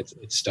laughed and it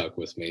stuck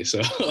with me. So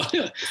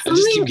I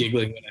just keep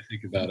giggling when I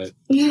think about it.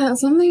 Yeah.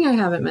 Something I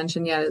haven't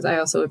mentioned yet is I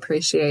also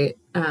appreciate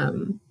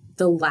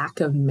the lack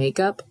of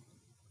makeup.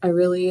 I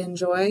really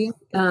enjoy.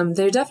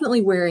 They're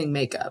definitely wearing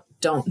makeup.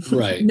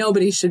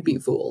 Nobody should be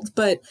fooled,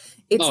 but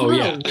it's not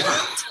a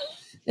lot.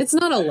 It's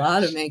not a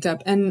lot of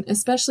makeup. And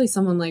especially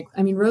someone like,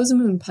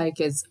 Rosamund Pike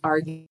is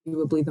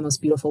arguably the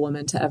most beautiful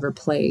woman to ever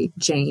play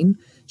Jane.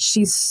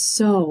 She's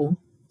so,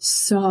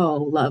 so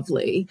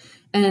lovely.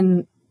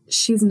 And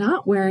she's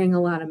not wearing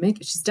a lot of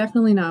makeup. She's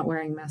definitely not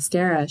wearing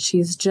mascara.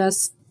 She's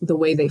just, the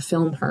way they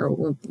filmed her,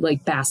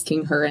 like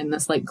basking her in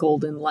this like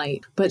golden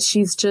light. But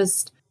she's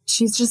just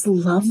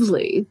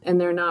lovely.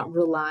 And they're not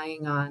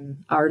relying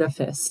on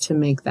artifice to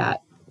make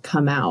that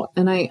come out.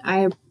 And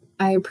I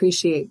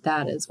appreciate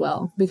that as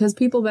well, because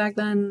people back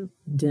then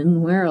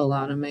didn't wear a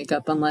lot of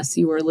makeup unless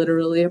you were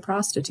literally a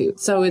prostitute.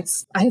 So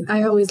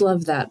I always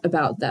love that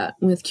about that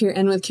with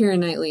Keira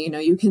Knightley. You know,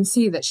 you can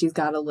see that she's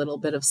got a little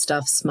bit of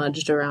stuff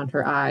smudged around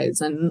her eyes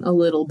and a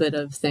little bit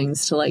of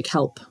things to like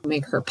help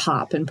make her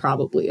pop, and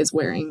probably is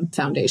wearing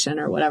foundation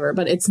or whatever,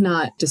 but it's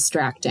not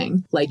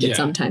distracting like it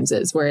sometimes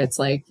is, where it's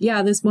like,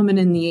 yeah, this woman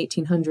in the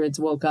 1800s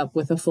woke up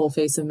with a full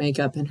face of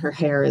makeup and her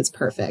hair is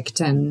perfect,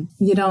 and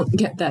you don't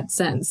get that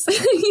sense.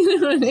 You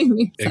know what I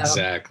mean? So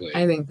exactly.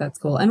 I think that's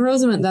cool. And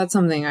Rosamund, that's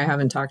something I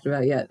haven't talked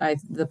about yet.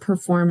 The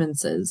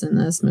performances in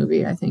this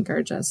movie, I think,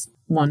 are just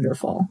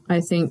wonderful. I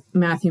think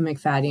Matthew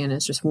McFadden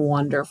is just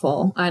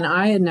wonderful. And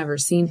I had never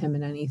seen him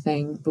in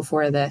anything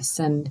before this.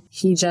 And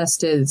he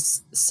just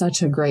is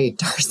such a great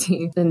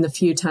Darcy. And the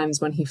few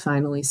times when he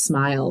finally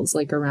smiles,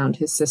 like around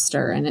his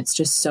sister, and it's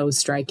just so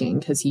striking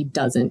because he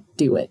doesn't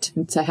do it.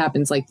 It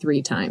happens like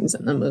 3 times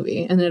in the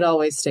movie. And it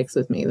always sticks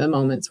with me, the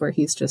moments where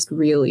he's just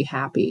really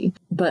happy.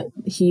 But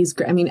he's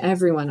great.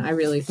 Everyone I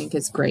really think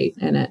is great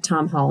in it.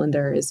 Tom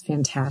Hollander is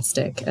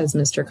fantastic as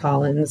Mr.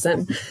 Collins.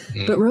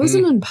 But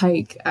Rosamund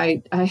Pike,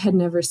 I had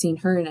never seen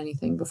her in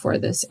anything before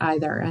this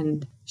either.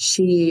 And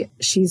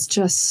she's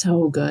just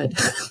so good.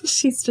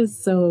 She's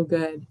just so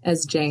good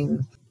as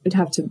Jane. I'd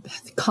have to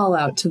call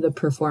out to the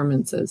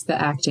performances. The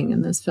acting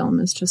in this film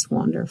is just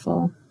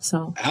wonderful.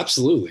 So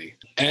absolutely.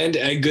 And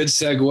a good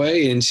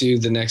segue into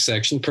the next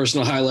section,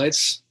 personal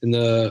highlights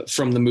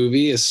from the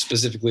movie, is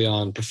specifically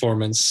on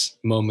performance,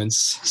 moments,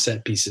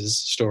 set pieces,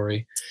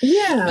 story.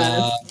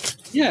 Yeah.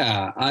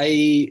 Yeah,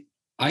 I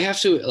have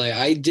to, like,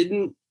 I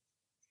didn't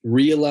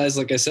realize,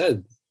 like I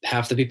said,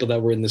 half the people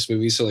that were in this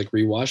movie. So like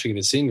rewatching it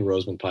and seeing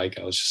Rosamund Pike,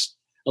 I was just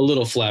a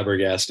little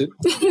flabbergasted.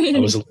 I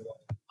was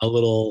a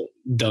little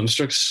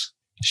dumbstruck.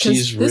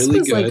 She's really this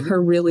was good. like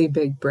her really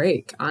big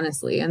break,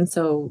 honestly. And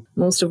so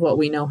most of what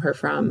we know her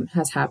from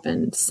has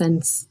happened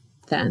since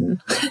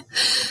then.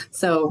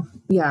 So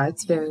yeah,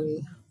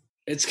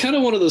 It's kind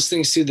of one of those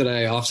things too that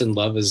I often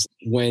love, is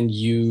when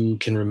you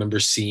can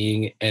remember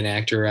seeing an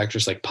actor or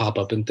actress like pop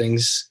up in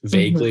things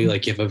vaguely,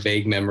 like you have a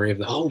vague memory of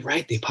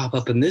right, they pop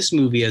up in this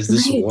movie as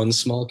this one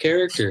small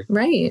character.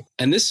 Right.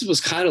 And this was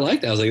kind of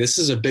like that. I was like, this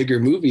is a bigger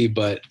movie,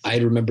 but I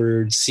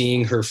remembered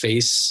seeing her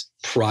face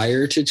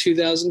prior to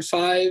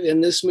 2005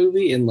 in this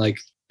movie. And like,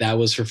 that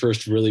was her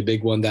first really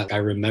big one that I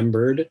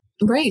remembered.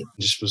 Right.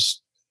 Just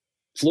was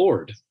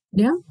floored.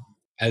 Yeah.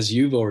 As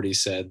you've already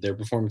said, their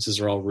performances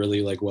are all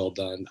really like well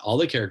done. All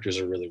the characters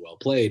are really well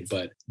played,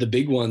 but the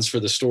big ones for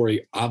the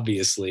story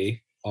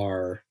obviously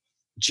are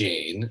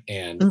Jane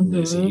and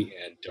Lizzie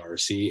and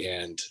Darcy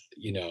and,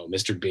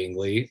 Mr.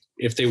 Bingley.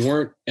 If they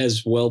weren't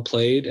as well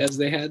played as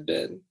they had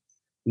been,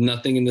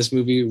 nothing in this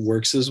movie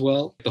works as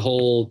well. The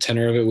whole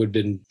tenor of it would have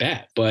been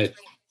bad, but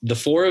the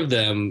four of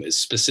them,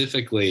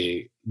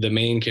 specifically the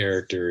main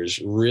characters,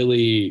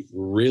 really,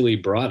 really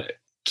brought it.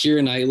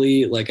 Keira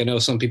Knightley, like, I know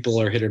some people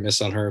are hit or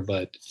miss on her,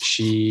 but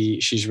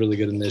she's really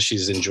good in this.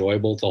 She's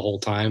enjoyable the whole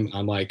time.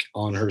 I'm like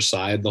on her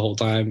side the whole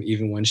time,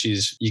 even when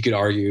you could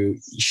argue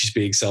she's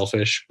being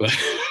selfish, but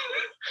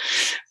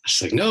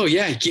she's like, no,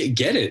 yeah,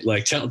 get it.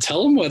 Like, tell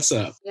them what's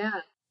up.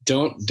 Yeah.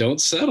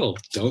 Don't settle.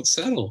 Don't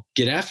settle.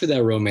 Get after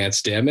that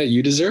romance, damn it.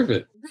 You deserve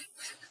it.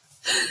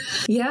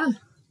 Yeah.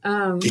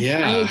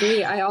 Yeah. I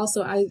agree.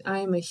 I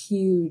am a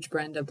huge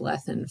Brenda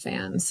Blethyn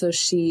fan. So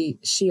she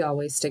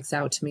always sticks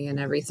out to me in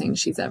everything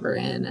she's ever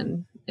in.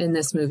 And in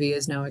this movie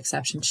is no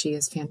exception. She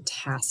is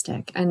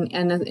fantastic. And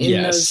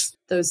in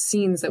those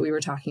scenes that we were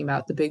talking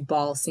about, the big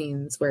ball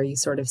scenes where you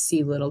sort of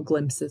see little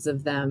glimpses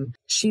of them,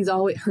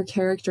 her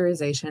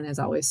characterization is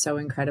always so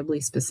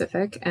incredibly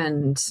specific.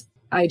 And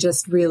I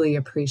just really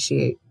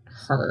appreciate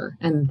her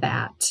and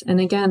that. And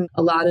again,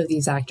 a lot of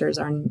these actors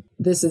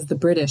this is the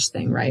British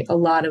thing, right? A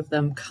lot of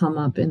them come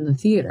up in the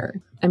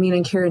theater. I mean,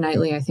 and Keira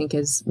Knightley, I think,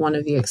 is one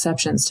of the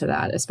exceptions to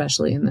that,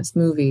 especially in this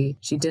movie.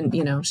 She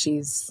didn't,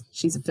 she's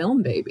a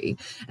film baby,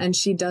 and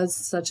she does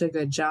such a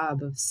good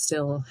job of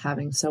still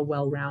having so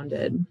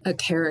well-rounded a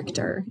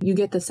character. You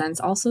get the sense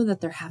also that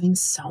they're having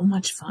so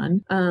much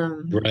fun.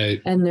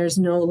 Right. And there's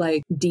no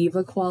like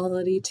diva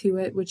quality to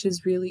it, which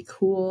is really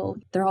cool.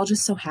 They're all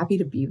just so happy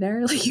to be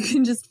there. Like, you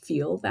can just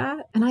feel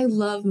that. And I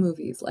love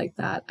movies like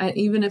that.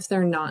 Even if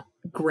they're not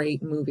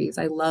great movies,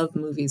 I love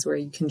movies where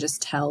you can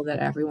just tell that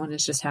everyone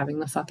is just having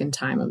the fucking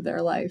time of their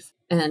life.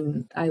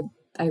 And I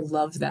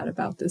love that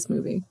about this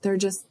movie. They're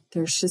just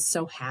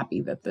so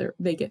happy that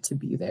they get to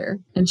be there.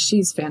 And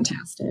she's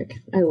fantastic.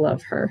 I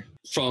love her.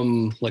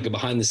 From like a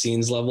behind the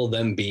scenes level,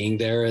 them being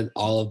there and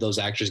all of those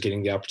actors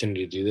getting the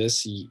opportunity to do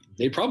this,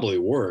 they probably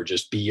were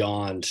just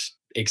beyond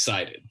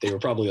excited. They were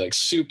probably like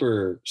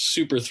super,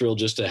 super thrilled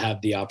just to have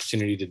the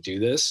opportunity to do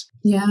this.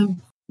 Yeah.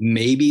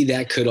 Maybe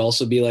that could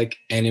also be like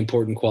an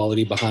important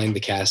quality behind the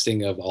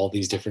casting of all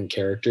these different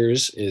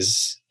characters,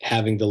 is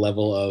having the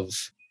level of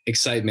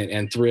excitement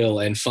and thrill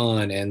and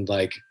fun and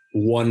like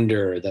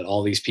wonder that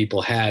all these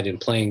people had in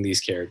playing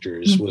these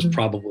characters was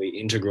probably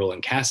integral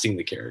in casting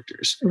the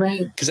characters.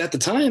 Right. Because at the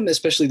time,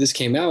 especially this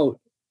came out,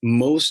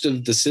 most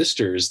of the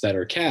sisters that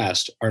are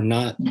cast are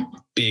not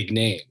big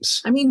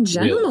names. I mean,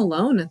 Jenna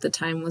Malone at the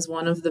time was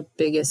one of the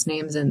biggest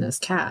names in this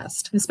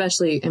cast,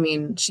 especially, I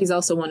mean, she's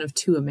also one of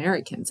two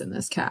Americans in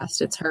this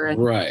cast. It's her.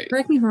 And, right.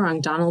 Correct me if I'm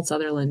wrong, Donald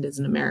Sutherland is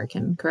an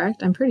American,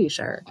 correct? I'm pretty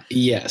sure.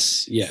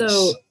 Yes.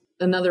 So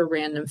another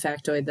random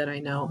factoid that I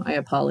know, I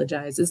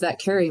apologize, is that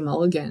Carey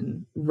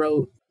Mulligan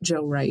wrote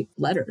Joe Wright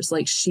letters.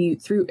 Like,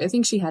 I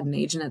think she had an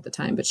agent at the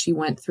time, but she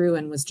went through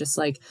and was just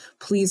like,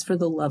 please, for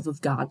the love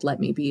of God,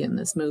 let me be in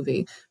this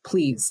movie.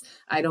 Please.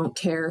 I don't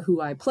care who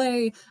I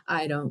play.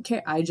 I don't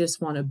care. I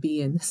just want to be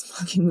in this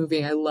fucking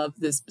movie. I love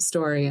this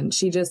story. And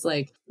she just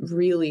like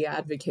really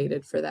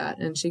advocated for that.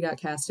 And she got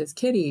cast as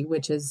Kitty,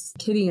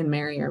 Kitty and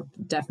Mary are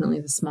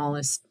definitely the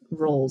smallest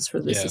roles for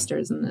the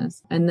sisters in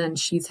this. And then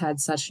she's had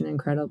such an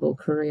incredible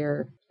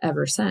career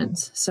ever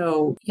since.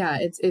 So yeah,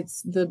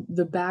 it's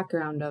the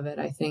background of it,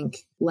 I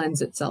think,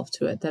 lends itself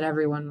to it, that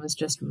everyone was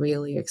just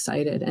really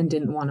excited and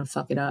didn't want to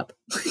fuck it up.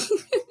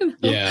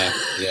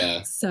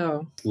 Yeah.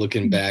 So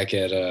looking back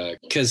at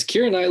because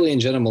Keira Knightley and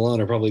Jenna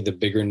Malone are probably the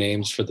bigger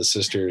names for the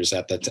sisters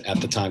at the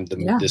time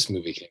this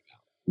movie came out.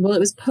 Well, it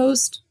was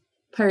post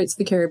Pirates of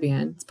the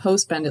Caribbean, it's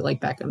post Bend It Like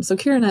Beckham. So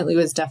Keira Knightley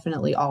was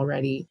definitely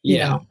already,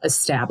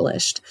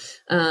 established.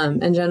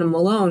 And Jenna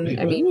Malone, Wait,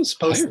 I mean, it was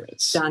post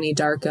Pirates. Donnie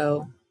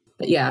Darko.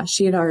 But yeah,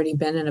 she had already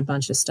been in a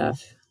bunch of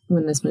stuff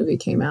when this movie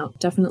came out.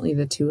 Definitely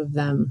the two of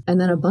them. And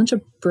then a bunch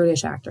of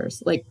British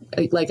actors. Like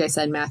I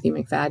said, Matthew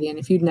McFadden.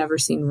 If you'd never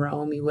seen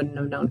Rome, you wouldn't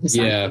have known who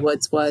Simon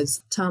Woods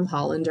was. Tom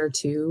Hollander,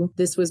 too.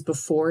 This was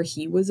before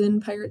he was in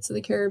Pirates of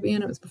the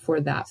Caribbean. It was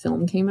before that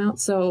film came out.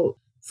 So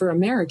for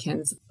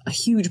Americans, a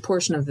huge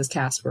portion of this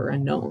cast were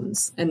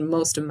unknowns. And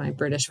most of my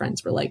British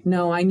friends were like,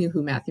 no, I knew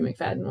who Matthew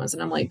McFadden was.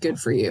 And I'm like, good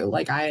for you.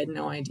 Like, I had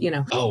no idea, you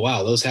know. Oh,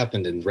 wow. Those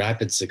happened in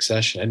rapid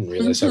succession. I didn't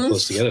realize how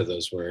close together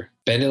those were.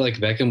 Bend It Like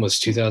Beckham was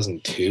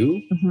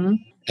 2002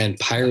 and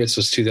Pirates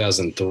was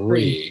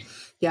 2003.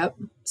 Yep.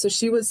 So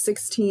she was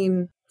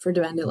 16 for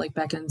Bend It Like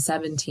Beckham,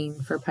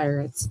 17 for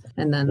Pirates.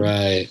 And then,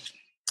 et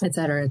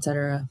cetera, et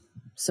cetera.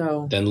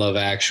 So then Love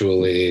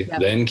Actually,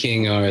 then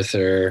King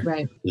Arthur,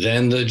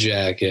 then The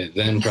Jacket,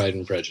 then Pride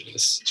and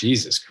Prejudice.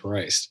 Jesus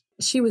Christ.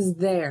 She was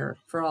there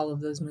for all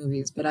of those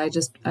movies, but I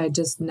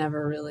just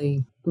never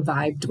really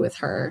vibed with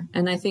her.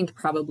 And I think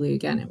probably,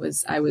 again,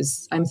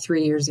 I'm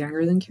 3 years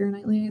younger than Keira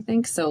Knightley, I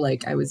think. So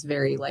like, I was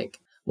very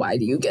like, why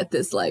do you get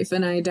this life?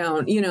 And I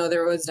don't, you know,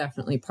 there was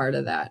definitely part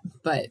of that,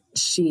 but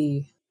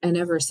and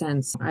ever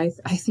since, I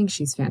think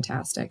she's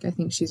fantastic. I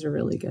think she's a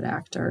really good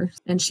actor.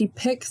 And she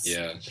picks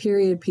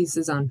period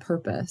pieces on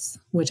purpose,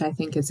 which I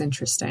think is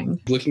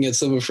interesting. Looking at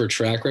some of her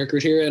track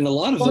record here, and a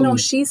lot of them... no,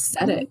 she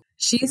said it.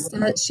 She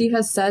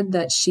has said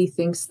that she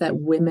thinks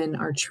that women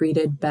are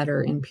treated better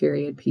in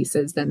period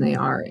pieces than they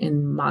are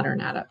in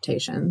modern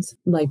adaptations,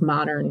 like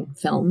modern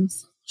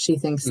films. She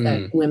thinks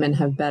that women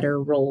have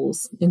better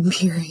roles in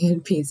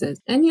period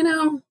pieces. And, you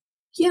know,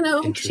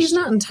 she's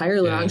not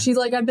entirely wrong. She's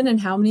like, I've been in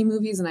how many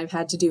movies and I've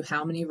had to do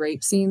how many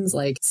rape scenes,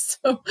 like,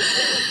 so,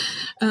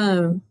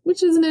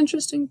 which is an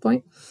interesting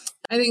point.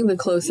 I think the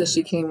closest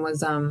she came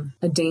was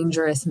A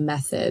Dangerous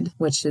Method,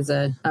 which is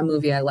a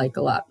movie I like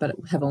a lot, but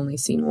have only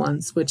seen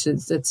once,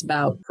 it's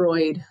about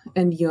Freud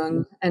and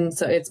Jung. And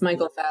so it's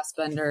Michael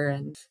Fassbender,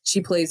 and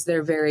she plays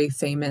their very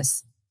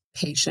famous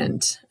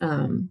patient,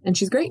 and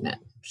she's great in it.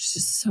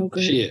 She's so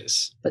good. She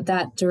is. But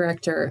that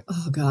director,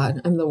 oh God,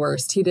 I'm the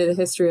worst. He did A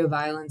History of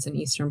Violence and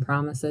Eastern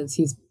Promises.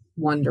 He's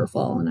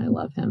wonderful and I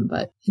love him,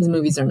 but his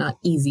movies are not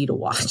easy to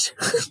watch.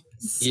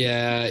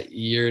 Yeah,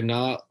 you're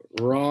not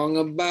wrong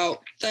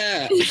about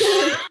that.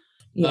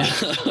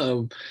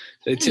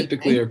 They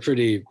typically are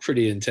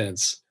pretty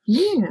intense.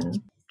 Yeah.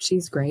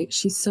 She's great.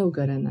 She's so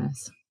good in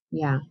this.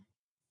 Yeah.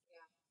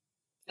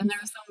 And there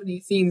are so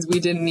many scenes we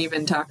didn't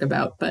even talk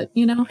about, but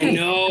hey, I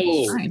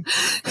know. Fine.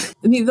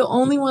 I mean, the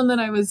only one that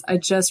I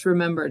just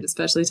remembered,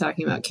 especially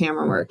talking about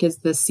camera work, is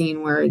the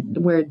scene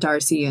where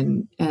Darcy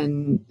and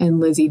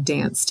Lizzie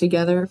dance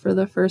together for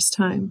the first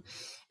time.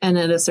 And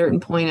at a certain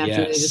point,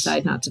 after they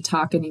decide not to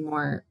talk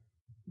anymore,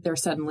 they're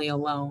suddenly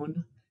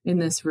alone in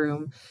this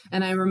room.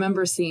 And I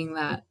remember seeing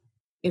that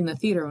in the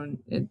theater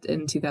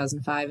in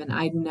 2005, and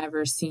I'd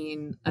never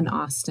seen an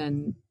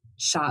Austen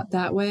shot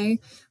that way,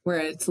 where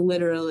it's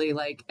literally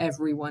like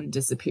everyone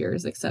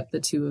disappears except the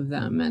two of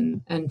them,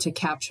 and to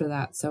capture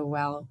that so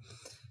well,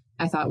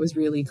 I thought was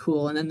really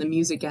cool. And then the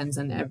music ends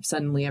and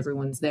suddenly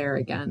everyone's there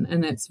again,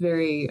 and it's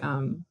very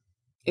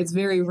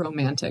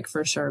romantic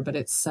for sure, but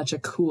it's such a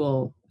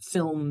cool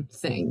film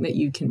thing that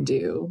you can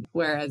do,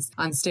 whereas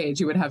on stage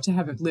you would have to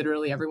have it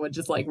literally everyone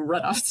just like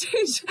run off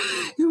stage.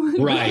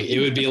 Right, it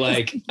would be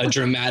like a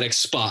dramatic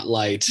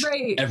spotlight.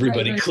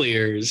 Everybody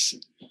clears.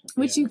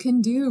 Which you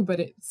can do,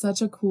 but it's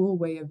such a cool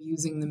way of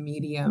using the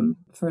medium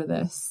for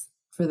this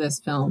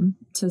film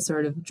to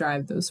sort of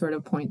drive those sort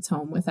of points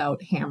home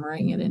without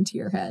hammering it into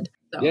your head.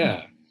 So,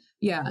 yeah,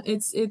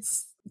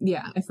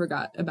 I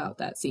forgot about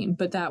that scene,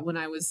 but that when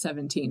I was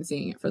 17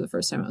 seeing it for the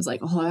first time, I was like,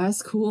 oh,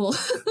 that's cool.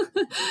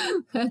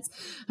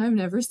 I've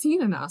never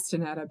seen an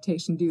Austen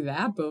adaptation do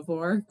that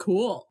before.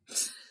 Cool.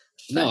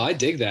 No, I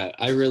dig that.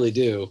 I really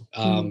do.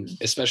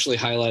 Especially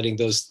highlighting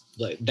those,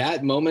 like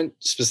that moment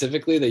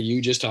specifically that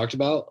you just talked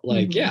about.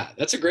 Like, yeah,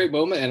 that's a great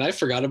moment. And I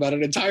forgot about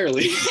it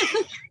entirely.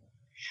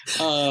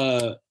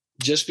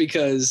 Just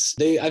because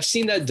I've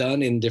seen that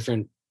done in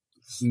different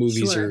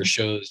movies or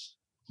shows,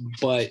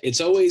 but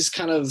it's always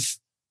kind of,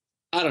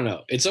 I don't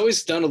know. It's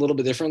always done a little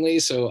bit differently.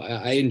 So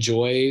I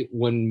enjoy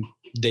when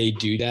they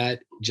do that,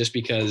 just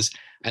because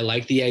I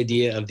like the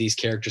idea of these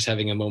characters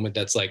having a moment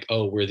that's like,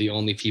 oh, we're the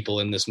only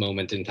people in this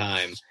moment in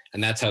time.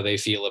 And that's how they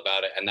feel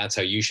about it. And that's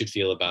how you should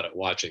feel about it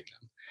watching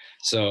them.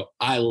 So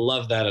I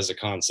love that as a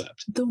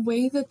concept. The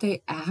way that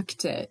they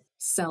act it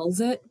sells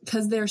it,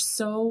 because they're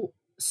so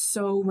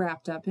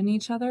wrapped up in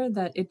each other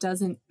that it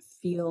doesn't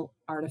feel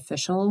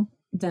artificial,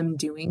 them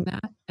doing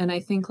that. And I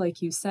think,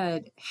 like you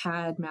said,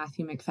 had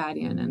Matthew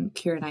McFadden and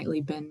Keira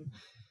Knightley been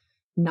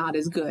not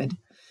as good,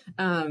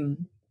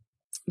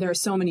 there are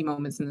so many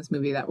moments in this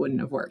movie that wouldn't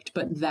have worked,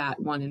 but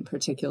that one in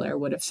particular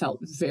would have felt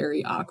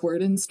very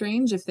awkward and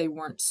strange if they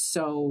weren't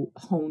so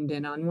honed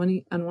in on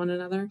one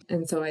another.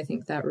 And so I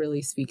think that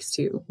really speaks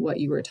to what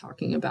you were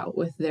talking about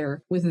with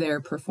their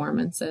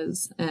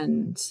performances,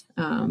 and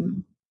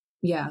and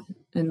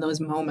those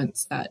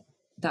moments that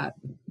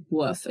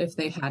woof, if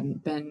they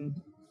hadn't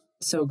been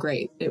so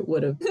great, it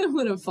would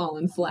have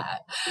fallen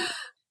flat.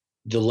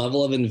 The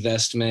level of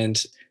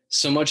investment,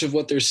 so much of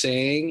what they're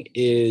saying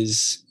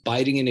is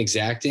biting and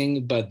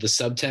exacting, but the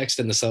subtext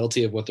and the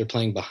subtlety of what they're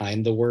playing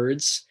behind the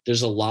words,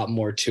 there's a lot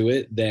more to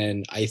it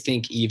than I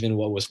think even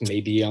what was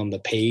maybe on the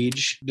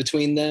page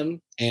between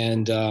them.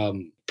 And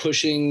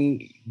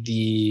pushing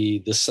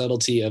the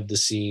subtlety of the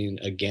scene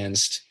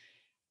against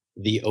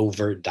the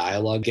overt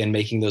dialogue and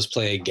making those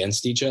play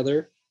against each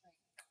other,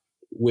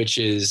 which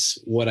is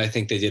what I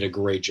think they did a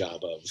great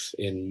job of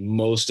in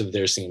most of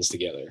their scenes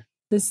together.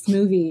 This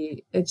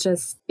movie,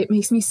 it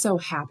makes me so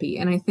happy.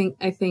 And I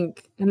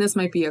think, and this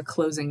might be a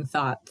closing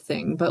thought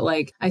thing, but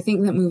like, I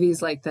think that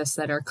movies like this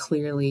that are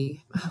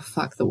clearly,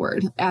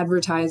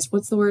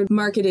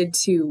 marketed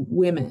to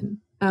women,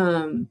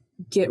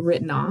 get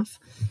written off,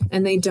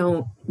 and they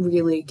don't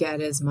really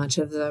get as much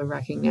of the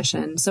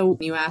recognition. So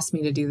when you asked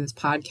me to do this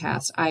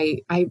podcast,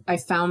 I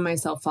found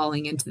myself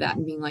falling into that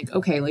and being like,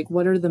 okay, like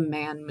what are the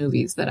man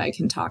movies that I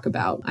can talk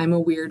about? I'm a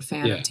weird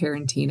fan of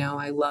Tarantino.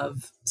 I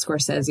love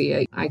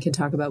Scorsese. I can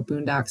talk about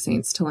Boondock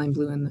Saints till I'm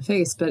blue in the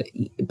face,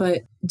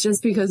 but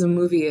just because a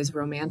movie is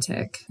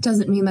romantic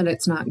doesn't mean that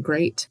it's not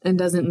great, and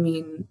doesn't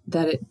mean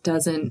that it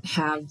doesn't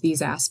have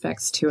these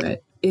aspects to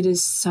it. It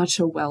is such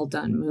a well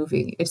done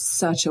movie. It's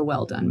such a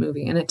well done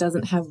movie, and it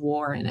doesn't have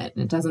war in it,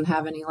 and it doesn't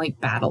have any like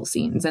battle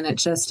scenes, and it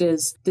just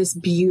is this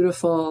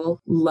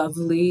beautiful,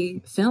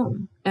 lovely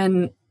film.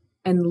 And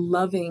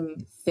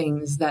loving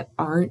things that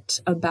aren't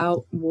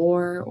about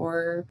war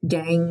or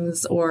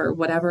gangs or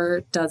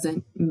whatever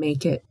doesn't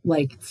make it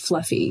like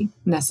fluffy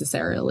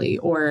necessarily,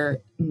 or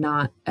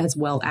not as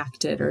well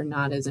acted, or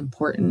not as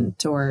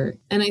important.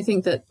 And I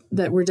think that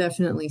we're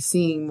definitely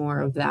seeing more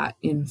of that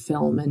in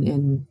film and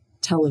in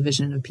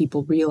television, of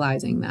people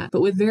realizing that.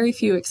 But with very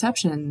few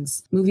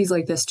exceptions, movies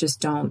like this just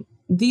don't.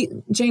 The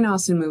Jane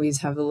Austen movies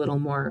have a little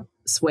more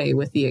sway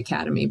with the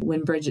Academy.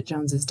 When Bridget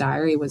Jones's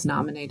Diary was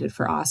nominated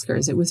for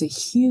Oscars, it was a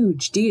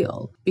huge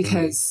deal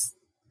because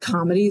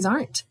comedies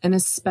aren't, and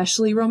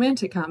especially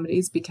romantic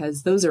comedies,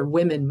 because those are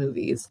women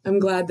movies. I'm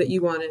glad that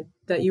you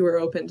were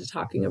open to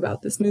talking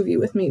about this movie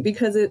with me,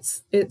 because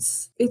it's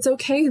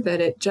okay that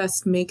it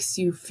just makes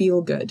you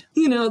feel good.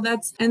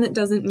 And it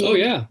doesn't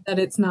mean that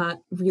it's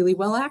not really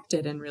well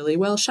acted and really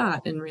well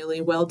shot and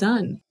really well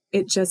done.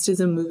 It just is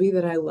a movie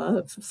that I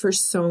love for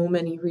so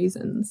many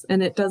reasons.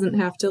 And it doesn't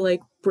have to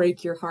like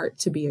break your heart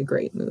to be a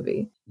great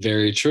movie.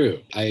 Very true.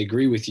 I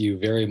agree with you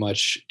very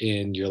much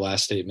in your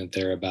last statement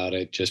there about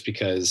it, just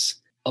because,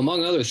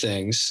 among other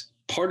things,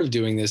 part of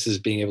doing this is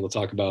being able to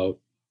talk about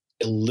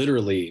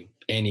literally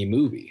any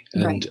movie.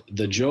 And right.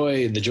 the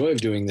joy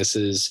of doing this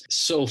is,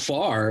 so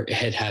far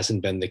it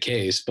hasn't been the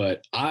case,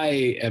 but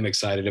I am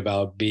excited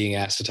about being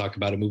asked to talk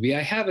about a movie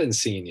I haven't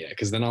seen yet,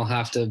 because then I'll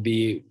have to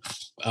be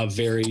a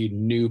very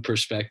new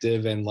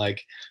perspective, and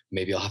like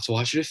maybe I'll have to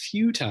watch it a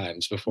few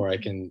times before I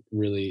can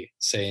really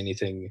say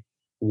anything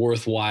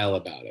worthwhile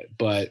about it.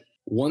 But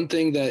one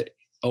thing that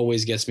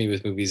always gets me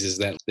with movies is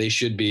that they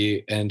should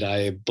be, and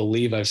I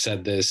believe I've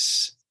said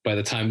this by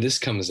the time this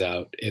comes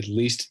out, at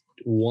least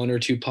one or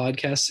two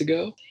podcasts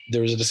ago,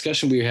 there was a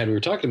discussion we were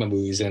talking about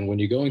movies, and when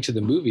you're going to the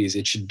movies,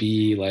 it should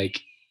be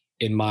like,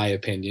 in my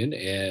opinion,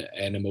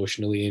 an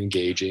emotionally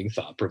engaging,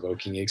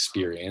 thought-provoking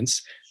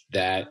experience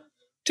that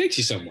takes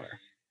you somewhere.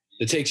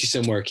 The Takes You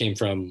Somewhere came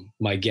from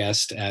my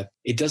guest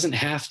it doesn't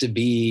have to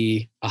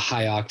be a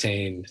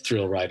high-octane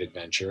thrill ride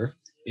adventure.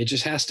 It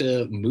just has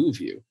to move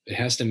you. It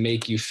has to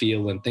make you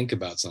feel and think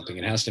about something.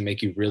 It has to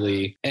make you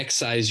really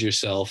excise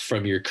yourself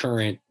from your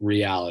current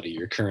reality,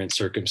 your current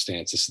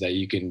circumstances, so that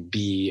you can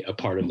be a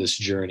part of this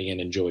journey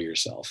and enjoy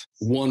yourself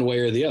one way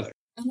or the other.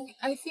 And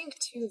I think,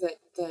 too,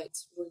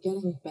 that we're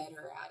getting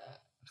better at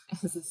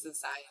it as a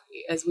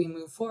society as we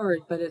move forward.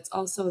 But it's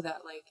also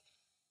that, like,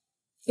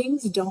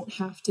 things don't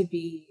have to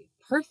be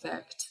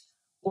perfect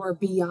or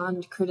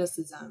beyond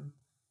criticism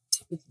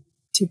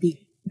to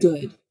be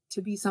good.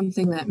 To be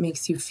something that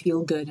makes you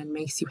feel good and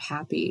makes you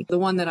happy. The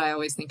one that I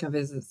always think of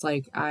is, it's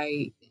like,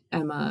 I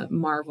am a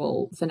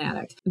Marvel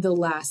fanatic. The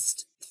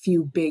last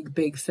few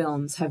big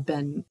films have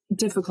been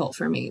difficult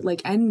for me.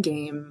 Like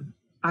Endgame,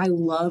 I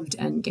loved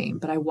Endgame,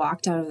 but I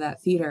walked out of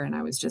that theater and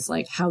I was just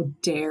like, how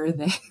dare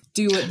they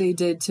do what they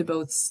did to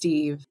both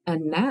Steve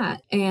and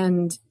Nat?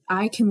 And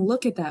I can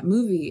look at that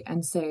movie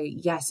and say,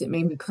 yes, it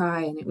made me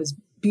cry, and it was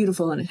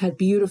beautiful, and it had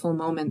beautiful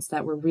moments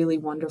that were really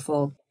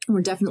wonderful.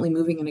 We're definitely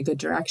moving in a good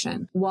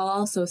direction, while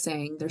also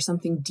saying there's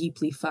something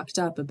deeply fucked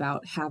up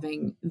about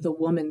having the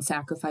woman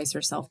sacrifice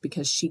herself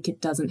because she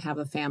doesn't have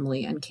a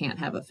family and can't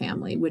have a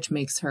family, which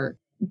makes her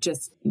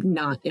just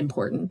not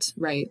important,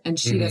 right? And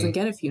she doesn't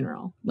get a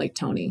funeral like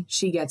Tony.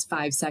 She gets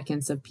 5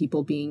 seconds of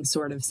people being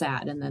sort of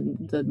sad, and then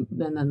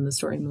the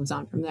story moves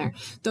on from there.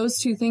 Those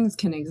two things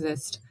can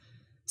exist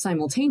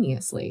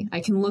simultaneously. I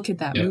can look at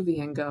that movie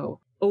and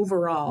go,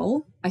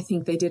 overall, I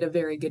think they did a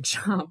very good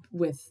job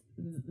with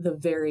the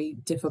very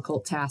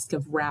difficult task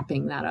of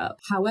wrapping that up.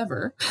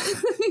 However,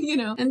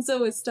 and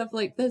so with stuff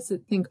like this, I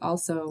think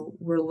also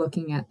we're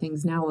looking at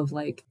things now of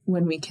like,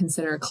 when we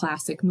consider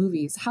classic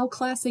movies, how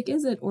classic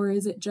is it? Or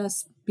is it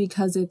just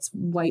because it's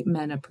white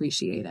men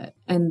appreciate it.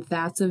 And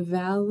that's a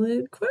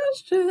valid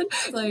question.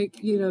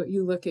 Like, you know,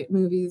 you look at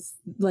movies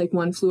like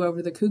One Flew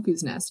Over the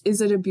Cuckoo's Nest.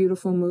 Is it a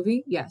beautiful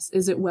movie? Yes.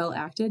 Is it well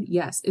acted?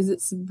 Yes. Is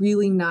it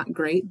really not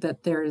great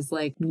that there's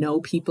like no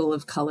people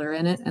of color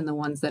in it and the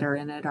ones that are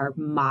in it are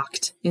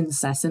mocked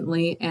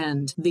incessantly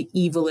and the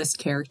evilest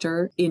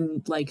character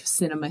in like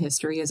cinema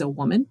history is a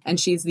woman and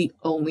she's the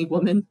only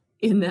woman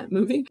in that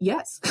movie?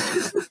 Yes.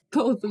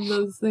 Both of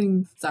those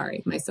things.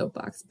 Sorry, my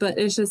soapbox. But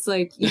it's just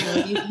like, you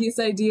know, this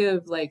idea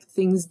of like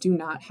things do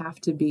not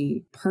have to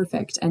be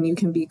perfect and you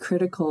can be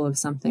critical of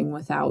something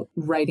without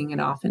writing it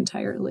off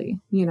entirely,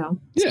 you know?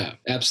 Yeah,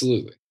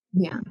 absolutely.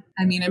 Yeah.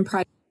 I mean, and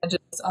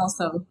Prejudice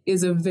also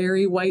is a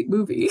very white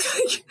movie.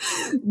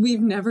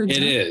 We've never done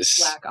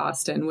Black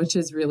Austen, which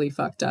is really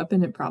fucked up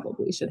and it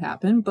probably should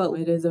happen, but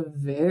it is a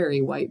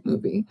very white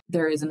movie.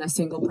 There isn't a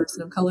single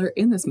person of color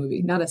in this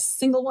movie. Not a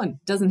single one.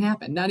 Doesn't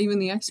happen. Not even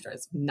the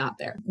extras. Not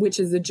there. Which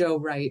is a Joe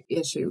Wright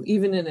issue.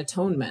 Even in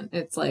Atonement,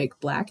 it's like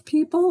Black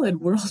people in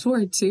World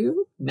War II?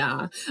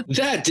 Nah.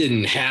 That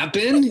didn't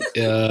happen.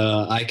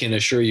 I can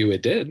assure you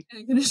it did.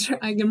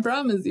 I can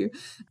promise you.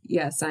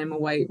 Yes, I'm a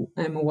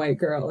white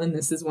girl, and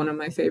this is one of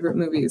my favorite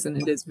movies, and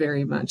it is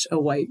very much a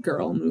white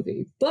girl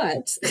movie.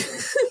 But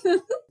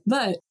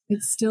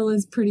it still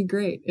is pretty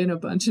great in a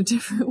bunch of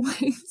different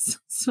ways.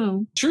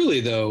 So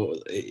truly, though,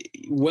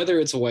 whether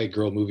it's a white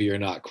girl movie or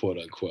not, quote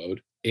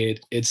unquote,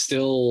 it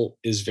still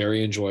is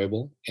very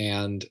enjoyable,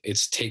 and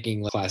it's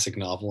taking a classic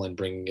novel and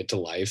bringing it to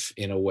life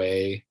in a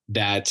way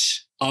that,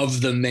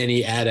 of the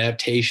many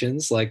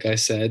adaptations, like I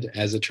said,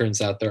 as it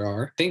turns out there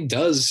are, I think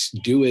does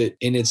do it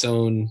in its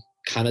own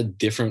kind of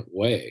different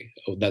way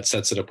that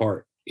sets it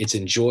apart. It's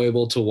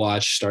enjoyable to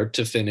watch start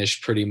to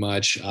finish pretty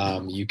much.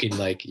 You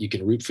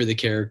can root for the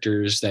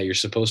characters that you're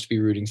supposed to be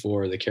rooting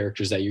for, the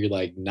characters that you're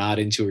like not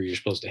into or you're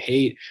supposed to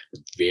hate.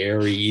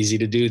 Very easy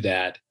to do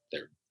that.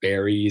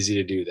 Very easy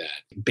to do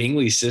that.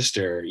 Bingley's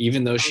sister,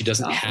 even though she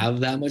doesn't have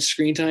that much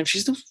screen time,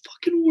 she's the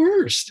fucking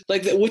worst.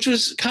 Like that, which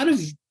was kind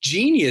of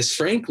genius,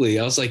 frankly.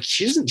 I was like,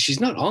 she's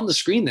not on the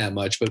screen that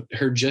much, but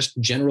her just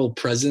general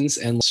presence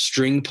and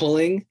string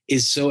pulling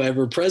is so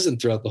ever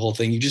present throughout the whole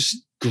thing. You just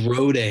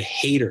grow to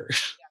hate her. Yeah,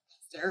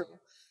 she's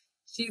terrible.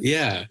 She's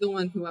the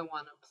one who I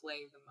want to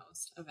play the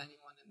most of anyone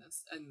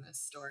in this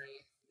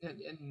story.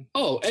 And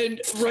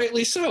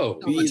rightly so.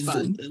 So much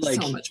fun.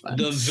 Like, so much fun.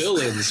 The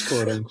villains,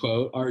 quote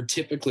unquote, are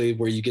typically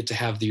where you get to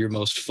have your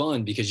most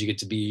fun because you get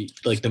to be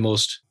like the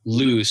most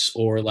loose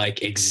or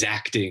like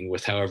exacting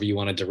with however you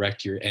want to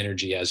direct your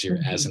energy as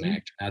an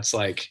actor. That's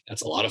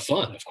a lot of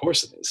fun. Of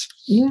course it is.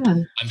 Yeah.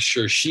 I'm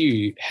sure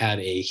she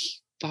had a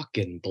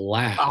fucking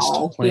blast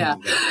playing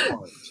that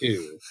part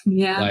too.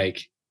 Yeah.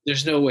 Like,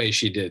 there's no way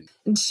she did.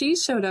 And she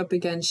showed up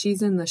again.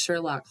 She's in the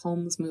Sherlock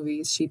Holmes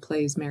movies. She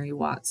plays Mary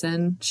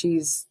Watson.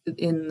 She's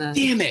in the...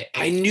 Damn it.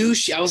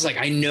 I was like,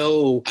 I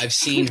know I've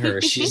seen her.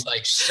 She's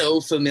like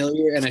so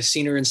familiar. And I've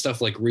seen her in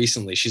stuff like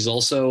recently. She's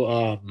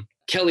also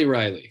Kelly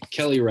Riley.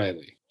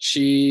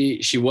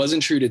 She was in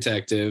True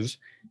Detective.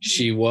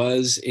 She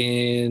was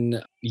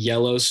in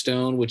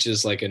Yellowstone, which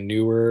is like a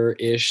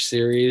newer-ish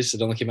series.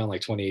 It only came out in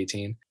like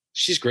 2018.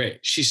 She's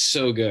great. She's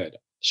so good.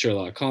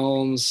 Sherlock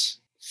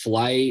Holmes,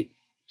 Flight,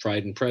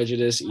 Pride and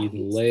Prejudice,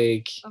 Eden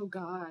Lake. Oh,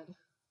 God.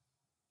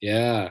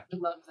 Yeah. I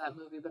love that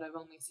movie, but I've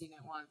only seen it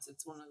once.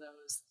 It's one of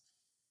those.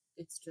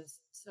 It's just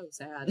so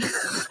sad.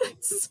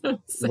 It's so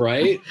sad.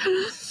 Right?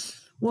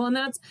 Well, and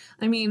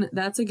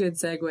that's a good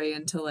segue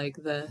into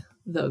like the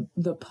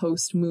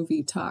post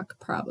movie talk,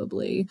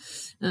 probably.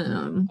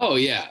 I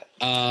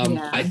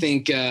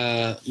think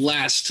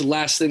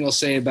last thing I'll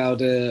say about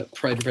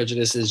Pride and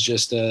Prejudice is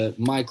just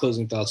my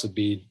closing thoughts would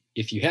be,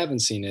 if you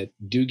haven't seen it,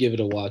 do give it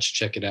a watch,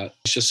 check it out,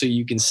 just so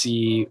you can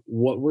see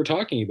what we're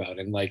talking about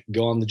and like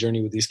go on the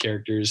journey with these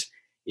characters.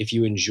 If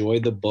you enjoy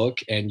the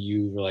book and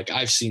you were like,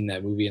 I've seen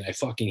that movie and I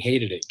fucking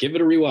hated it, give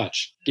it a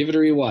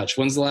rewatch.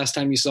 When's the last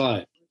time you saw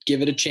it?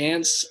 Give it a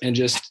chance and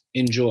just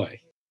enjoy.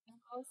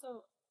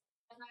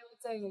 And I would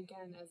say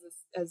again,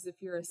 as if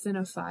you're a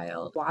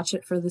cinephile, watch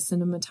it for the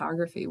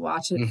cinematography,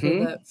 watch it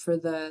for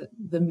the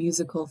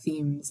musical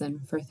themes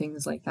and for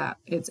things like that.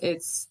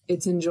 It's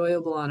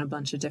enjoyable on a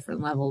bunch of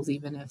different levels,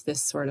 even if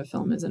this sort of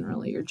film isn't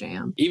really your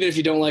jam. Even if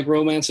you don't like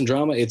romance and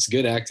drama, it's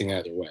good acting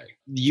either way.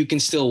 You can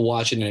still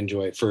watch it and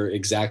enjoy it for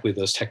exactly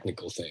those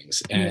technical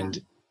things and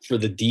for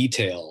the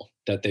detail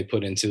that they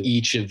put into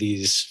each of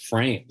these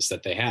frames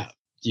that they have.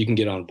 You can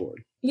get on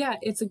board. Yeah,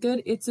 it's a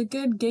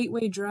good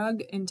gateway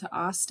drug into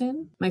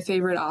Austen. My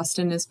favorite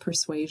Austen is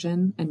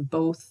Persuasion, and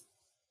both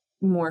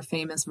more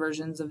famous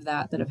versions of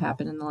that have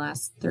happened in the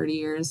last 30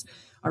 years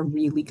are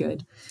really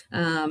good.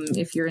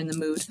 If you're in the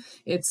mood,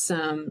 it's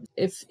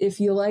if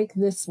you like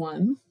this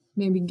one,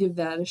 maybe give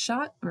that a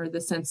shot, or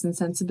The Sense and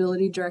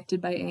Sensibility,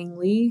 directed by Ang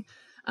Lee.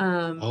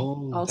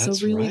 Also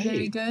that's really right.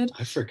 very good.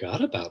 I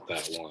forgot about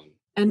that one.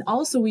 And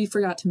also we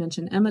forgot to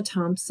mention Emma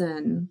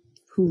Thompson,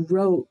 who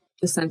wrote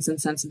The Sense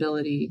and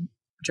Sensibility.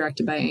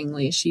 directed by Ang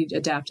Lee. She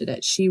adapted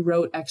it. She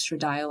wrote extra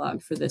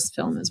dialogue for this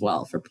film as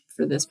well, for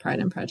this Pride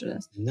and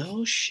Prejudice.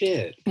 No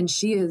shit. And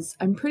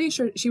I'm pretty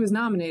sure she was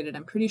nominated.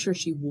 I'm pretty sure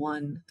she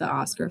won the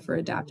Oscar for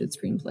adapted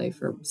screenplay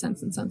for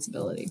Sense and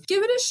Sensibility.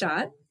 Give it a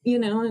shot,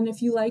 and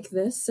if you like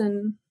this,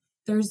 and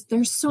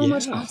there's so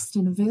much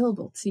Austen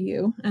available to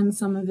you, and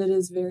some of it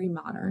is very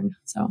modern.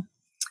 So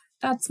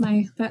that's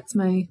my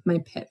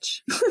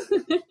pitch.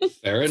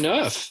 Fair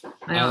enough.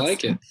 I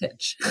like it.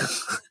 Pitch.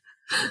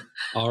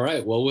 All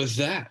right. Well, with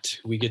that,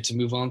 we get to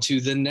move on to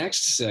the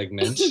next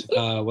segment,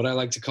 what I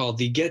like to call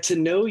the Get to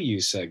Know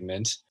You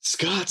segment.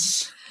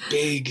 Scott's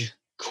Big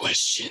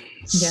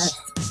Questions. Yes.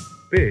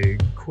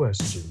 Big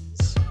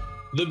questions.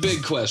 The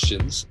big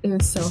questions. It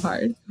was so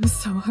hard.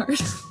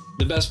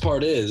 The best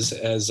part is,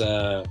 as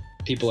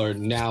people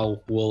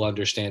will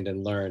understand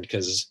and learn,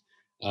 because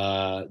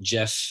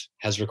Jeff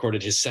has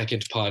recorded his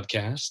second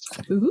podcast.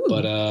 Ooh.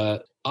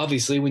 But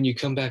obviously, when you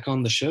come back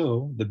on the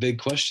show, the big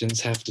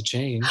questions have to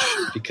change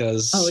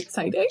because... Oh,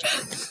 exciting.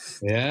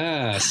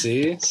 Yeah,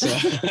 see? So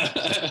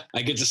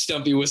I get to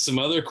stump you with some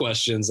other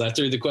questions. I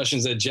threw the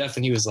questions at Jeff,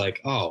 and he was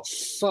like, oh,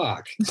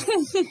 fuck.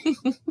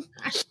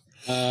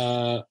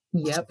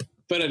 Yep.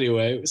 But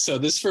anyway, so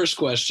this first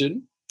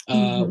question,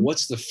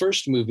 what's the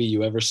first movie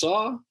you ever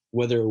saw?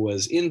 Whether it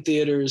was in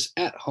theaters,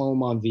 at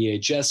home on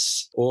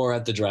VHS, or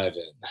at the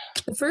drive-in?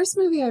 The first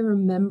movie I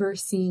remember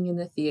seeing in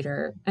the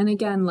theater, and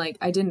again,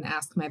 I didn't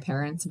ask my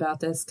parents about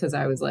this because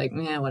I was like,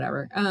 yeah,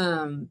 whatever.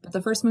 But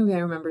the first movie I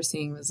remember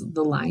seeing was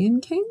The Lion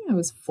King. I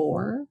was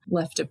 4,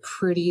 left a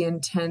pretty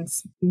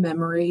intense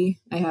memory.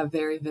 I have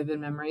very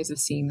vivid memories of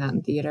seeing that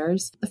in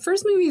theaters. The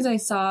first movies I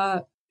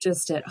saw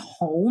just at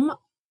home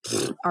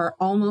are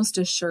almost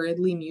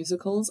assuredly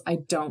musicals. I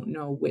don't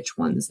know which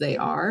ones they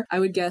are.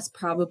 I would guess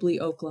probably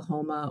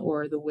Oklahoma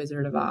or The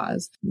Wizard of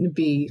Oz would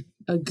be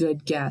a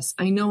good guess.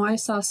 I know I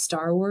saw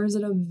Star Wars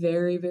at a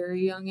very,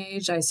 very young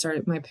age.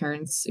 My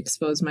parents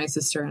exposed my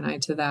sister and I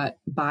to that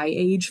by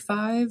age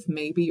 5,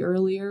 maybe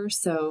earlier.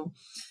 So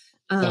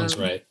sounds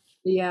right.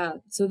 Yeah.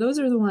 So those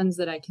are the ones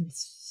that I can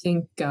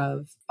think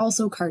of.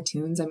 Also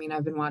cartoons. I mean,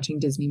 I've been watching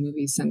Disney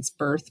movies since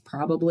birth,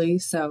 probably.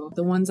 So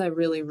the ones I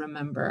really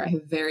remember, I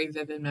have very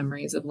vivid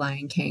memories of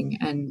Lion King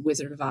and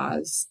Wizard of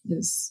Oz.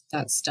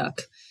 That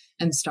stuck,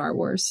 and Star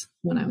Wars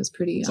when I was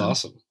pretty young. That's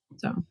awesome.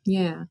 So,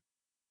 yeah.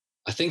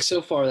 I think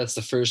so far that's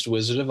the first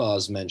Wizard of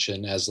Oz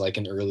mention as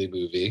an early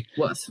movie.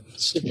 Was.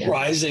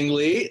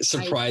 Surprisingly.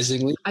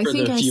 I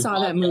think I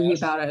saw that movie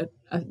about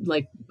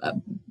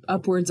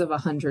upwards of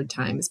 100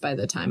 times by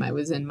the time I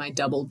was in my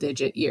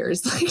double-digit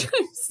years. I've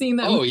seen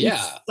that movie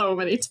so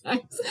many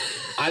times.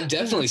 I've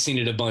definitely seen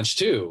it a bunch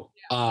too.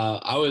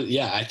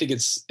 I think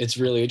it's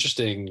really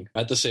interesting.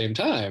 At the same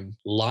time,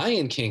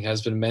 Lion King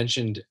has been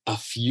mentioned a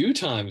few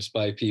times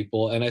by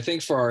people, and I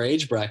think for our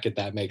age bracket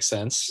that makes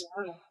sense.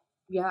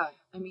 Yeah.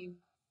 I mean,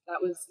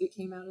 it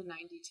came out in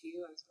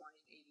 92. I was born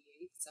in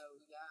 88. So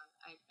yeah,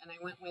 I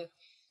went with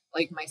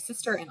my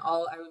sister and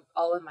all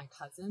of my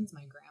cousins.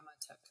 My grandma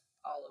took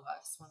all of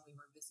us when we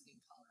were visiting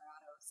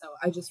Colorado. So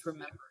I just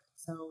remember it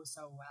so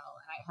well.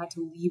 And I had to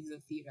leave the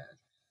theater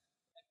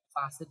when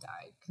Claudia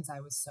died because I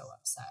was so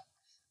upset.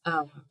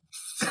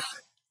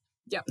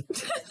 Yep.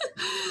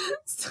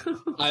 So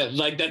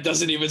that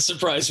doesn't even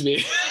surprise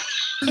me.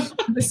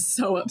 I was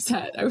so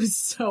upset.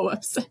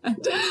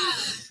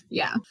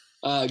 Yeah.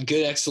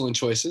 Good, excellent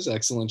choices.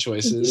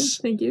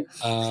 Thank you.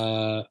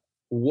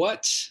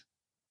 What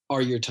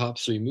are your top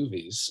 3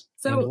 movies?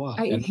 So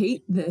I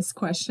hate this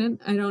question.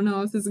 I don't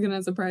know if this is going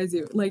to surprise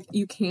you.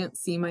 You can't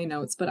see my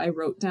notes, but I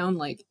wrote down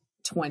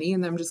 20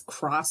 and then just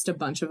crossed a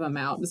bunch of them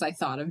out because I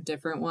thought of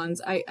different ones.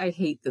 I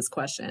hate this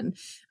question.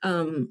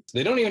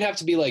 They don't even have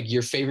to be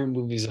your favorite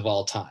movies of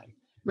all time.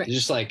 Right. They're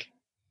just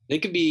they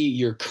could be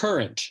your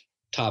current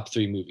top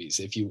 3 movies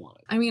if you want.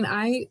 I mean,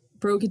 I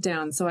broke it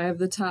down. So I have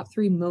the top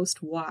 3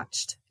 most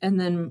watched and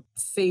then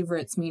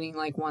favorites, meaning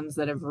ones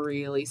that have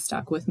really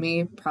stuck with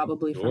me,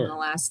 probably from the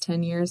last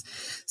 10 years.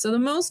 So the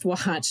most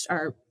watched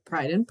are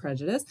Pride and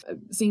Prejudice.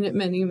 I've seen it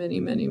many, many,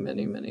 many,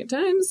 many, many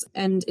times.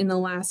 And in the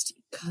last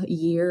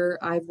year,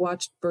 I've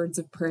watched Birds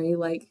of Prey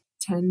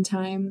 10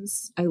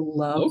 times. I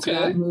love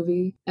that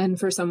movie. And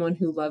for someone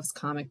who loves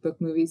comic book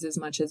movies as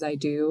much as I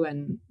do,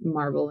 and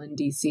Marvel and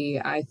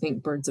DC, I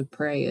think Birds of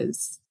Prey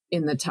is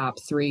in the top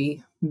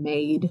 3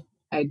 made.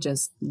 I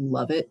just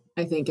love it.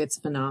 I think it's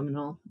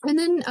phenomenal. And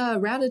then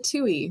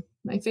Ratatouille,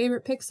 my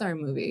favorite Pixar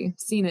movie.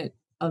 Seen it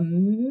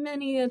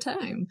many a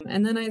time.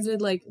 And then I did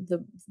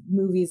the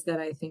movies that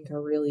I think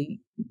are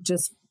really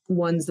just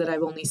ones that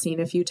I've only seen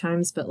a few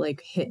times, but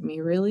hit me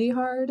really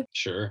hard.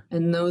 Sure.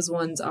 And those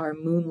ones are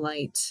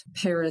Moonlight,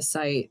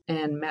 Parasite,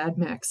 and Mad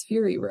Max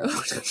Fury Road.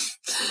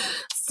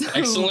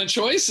 Excellent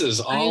choices.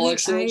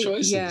 Excellent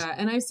choices. Yeah.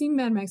 And I've seen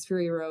Mad Max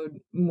Fury Road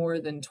more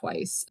than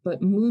twice,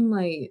 but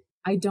Moonlight,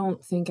 I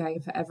don't think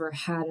I've ever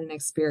had an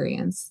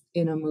experience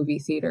in a movie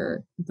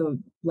theater the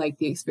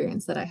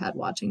experience that I had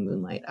watching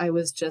Moonlight. I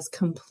was just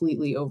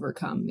completely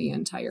overcome the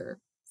entire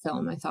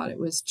film. I thought it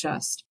was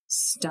just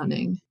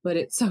stunning, but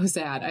it's so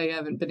sad I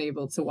haven't been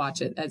able to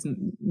watch it as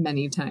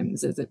many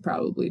times as it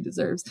probably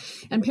deserves.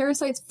 And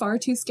Parasite's far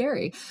too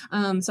scary.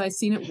 So I've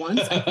seen it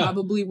once. I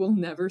probably will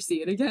never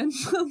see it again.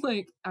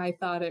 Like, I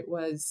thought it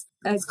was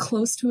as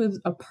close to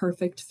a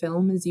perfect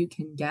film as you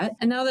can get.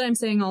 And now that I'm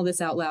saying all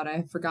this out loud, I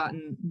have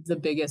forgotten the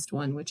biggest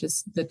one, which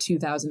is the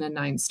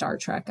 2009 Star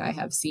Trek. I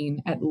have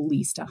seen at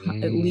least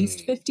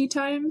 50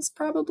 times,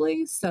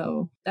 probably.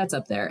 So that's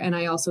up there. And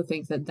I also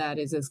think that that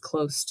is as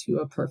close to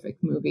a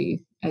perfect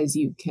movie as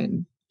you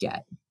can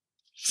get.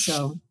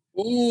 So.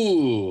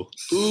 Ooh,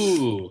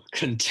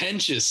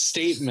 contentious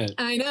statement.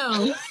 I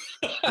know.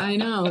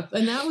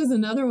 And that was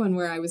another one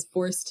where I was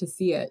forced to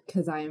see it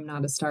because I am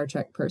not a Star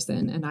Trek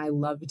person, and I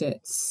loved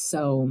it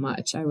so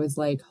much. I was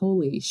like,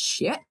 holy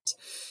shit.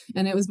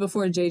 And it was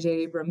before J.J.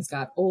 Abrams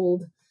got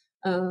old.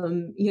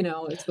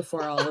 It's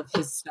before all of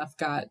his stuff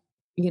got,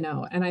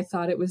 and I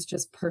thought it was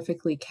just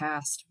perfectly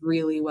cast,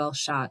 really well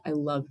shot. I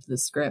loved the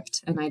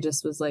script, and I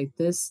just was like,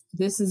 this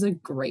is a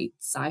great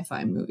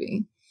sci-fi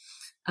movie.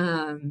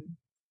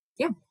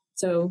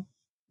 So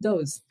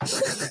those.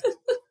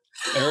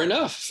 Fair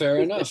enough.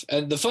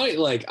 And the funny,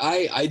 like,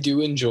 I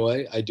do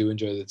enjoy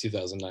the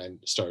 2009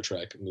 Star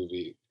Trek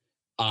movie,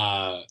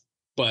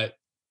 but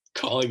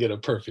calling it a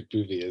perfect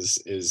movie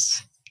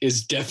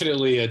is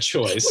definitely a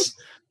choice.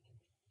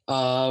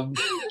 I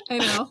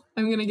know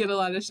I'm gonna get a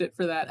lot of shit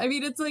for that. I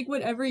mean, it's like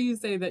whatever you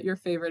say that your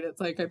favorite.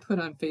 It's like I put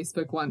on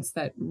Facebook once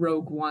that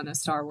Rogue One, a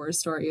Star Wars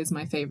story, is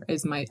my favorite.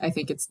 I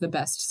think it's the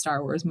best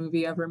Star Wars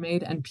movie ever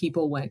made, and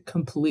people went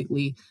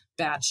completely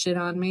batshit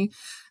on me,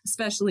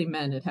 especially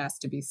men. It has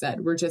to be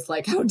said. We're just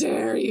like, how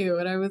dare you?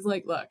 And I was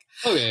like, look.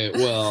 Okay,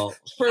 well,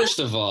 first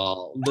of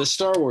all, the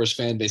Star Wars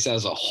fan base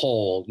as a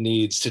whole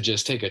needs to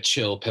just take a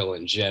chill pill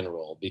in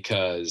general,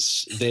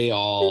 because they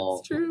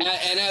all, and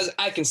as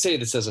I can say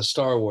this as a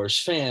Star Wars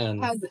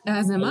fan,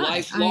 as am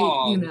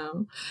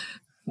lifelong,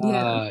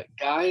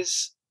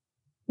 guys,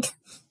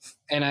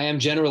 and I am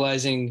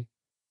generalizing,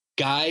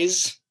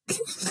 guys,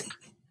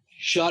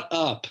 shut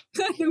up.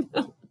 I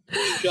know.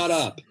 Shut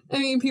up. I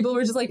mean, people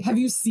were just like, have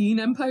you seen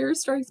Empire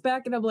Strikes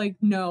Back? And I'm like,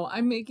 no,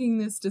 I'm making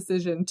this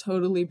decision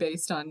totally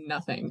based on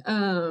nothing.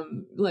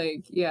 Don't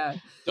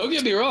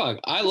get me wrong.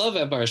 I love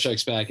Empire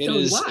Strikes Back. It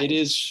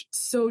is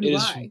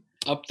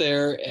up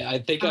there. I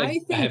think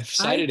I have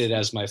cited it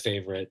as my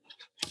favorite.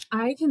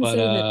 I can say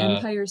that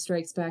Empire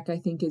Strikes Back, I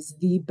think, is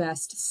the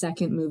best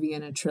second movie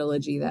in a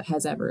trilogy that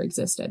has ever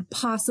existed,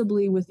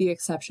 possibly with the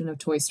exception of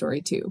Toy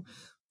Story 2.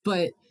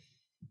 But,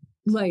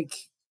 like,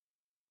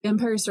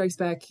 Empire Strikes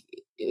Back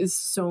is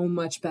so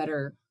much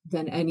better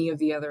than any of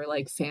the other,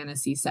 like,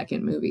 fantasy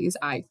second movies,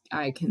 I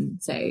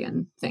can say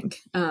and think.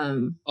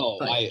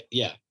 I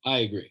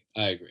agree.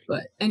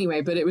 But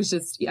anyway, it was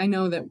just, I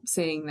know that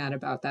saying that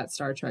about that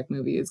Star Trek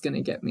movie is going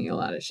to get me a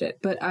lot of shit,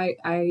 but I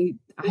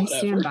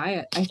stand by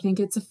it. I think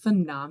it's a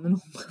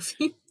phenomenal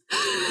movie.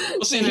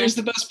 Well, see, here's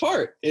the best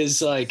part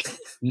is, like,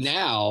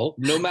 now,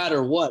 no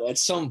matter what, at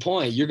some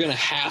point, you're going to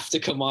have to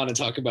come on and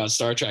talk about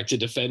Star Trek to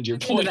defend your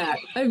point.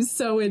 I'm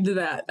so into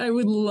that. I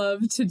would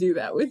love to do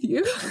that with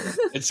you.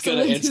 It's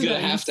gonna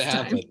have to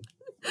happen.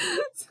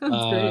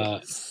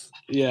 Sounds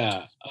great.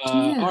 Yeah.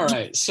 All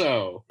right.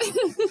 So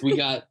we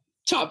got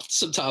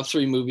some top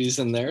three movies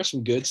in there.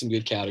 Some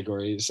good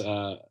categories.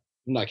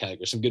 Not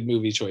categories. Some good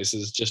movie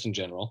choices just in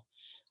general.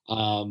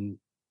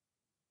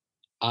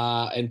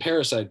 And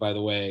Parasite, by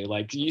the way,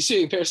 like, you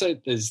see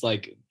Parasite is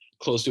like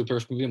close to a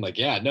perfect movie. I'm like,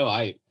 yeah, no,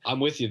 I'm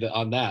with you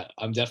on that.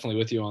 I'm definitely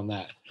with you on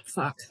that.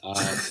 Fuck.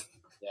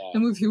 The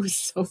movie was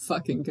so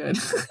fucking good.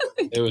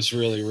 It was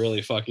really,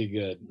 really fucking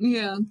good.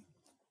 Yeah.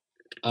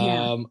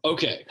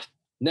 Okay.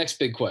 Next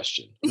big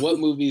question. What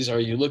movies are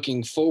you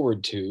looking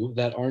forward to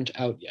that aren't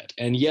out yet?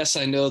 And yes,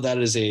 I know that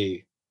is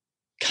a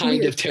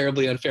kind of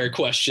terribly unfair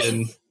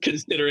question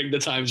considering the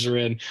times we're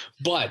in,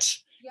 but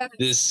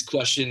this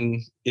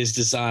question is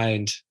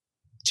designed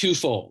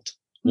twofold.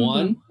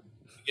 One,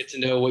 get to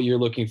know what you're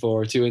looking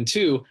forward to, and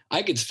two,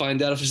 I get to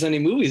find out if there's any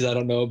movies I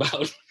don't know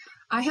about.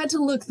 I had to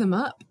look them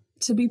up,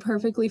 to be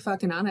perfectly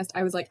fucking honest.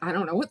 I was like, I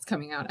don't know what's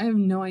coming out. I have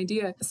no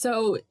idea.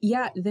 So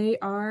yeah, they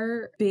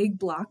are big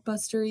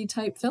blockbustery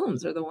type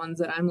films are the ones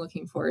that I'm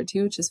looking forward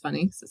to, which is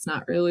funny because it's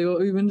not really what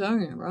we've been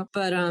talking about.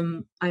 But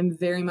I'm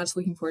very much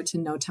looking forward to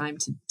No Time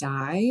to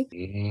Die.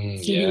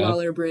 Phoebe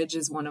Waller-Bridge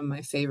is one of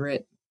my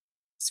favorite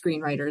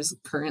screenwriters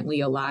currently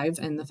alive,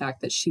 and the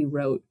fact that she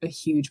wrote a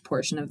huge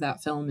portion of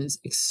that film is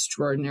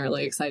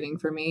extraordinarily exciting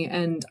for me.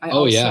 And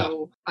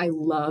I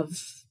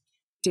love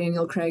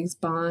Daniel Craig's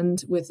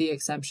Bond, with the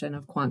exception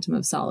of Quantum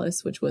of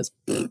Solace, which was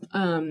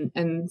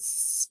and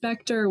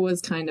Spectre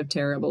was kind of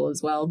terrible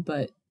as well,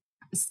 but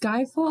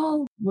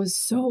Skyfall was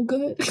so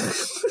good.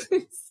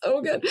 So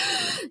good.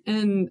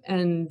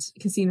 And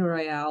Casino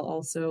Royale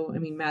also. I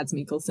mean, Mads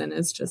Mikkelsen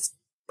is just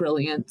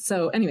brilliant.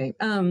 So anyway,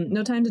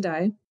 No Time to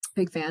Die.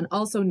 Big fan.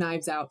 Also,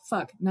 Knives Out.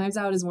 Knives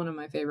Out is one of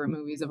my favorite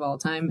movies of all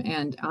time.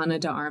 And Ana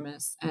de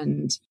Armas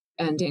and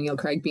Daniel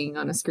Craig being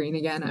on a screen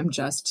again, I'm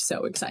just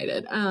so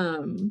excited.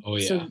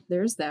 So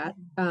there's that.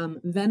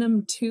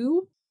 Venom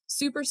 2,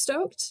 super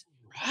stoked.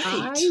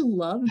 Right. I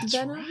loved That's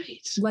Venom.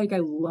 right. Like, I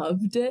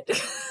loved it.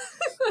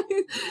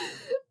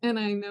 And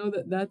I know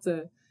that that's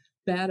a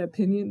bad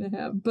opinion to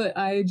have, but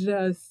I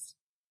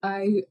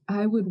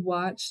would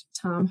watch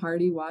Tom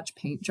Hardy watch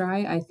paint dry.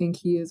 I think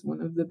he is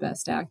one of the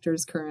best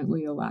actors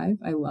currently alive.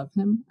 I love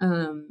him.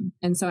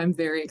 And so I'm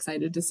very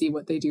excited to see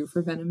what they do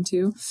for Venom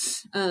 2.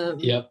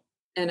 Yep.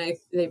 And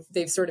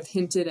they've sort of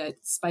hinted at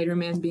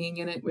Spider-Man being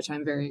in it, which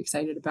I'm very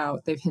excited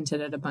about. They've hinted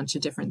at a bunch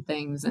of different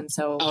things, and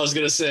so I was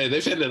gonna say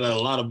they've hinted at a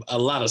lot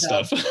of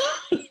stuff.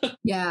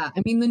 yeah,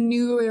 I mean the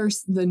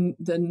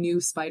new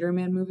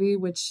Spider-Man movie,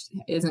 which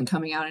isn't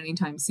coming out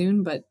anytime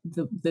soon, but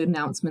the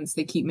announcements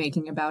they keep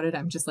making about it,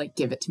 I'm just like,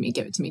 give it to me,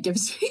 give it to me, give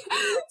it to me.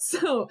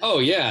 So oh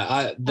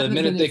yeah, the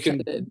minute they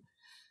can.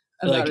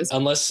 Like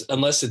unless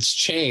it's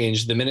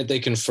changed, the minute they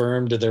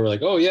confirmed, they were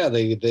like, oh yeah,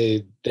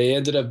 they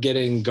ended up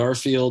getting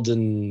Garfield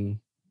and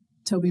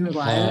Tobey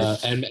Maguire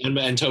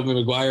and Tobey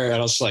Maguire, and I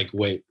was like,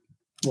 wait,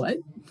 what?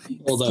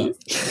 Hold up.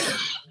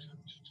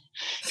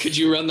 Could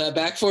you run that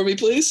back for me,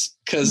 please?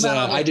 Because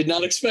I did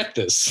not expect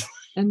this.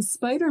 And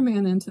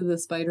Spider-Man Into the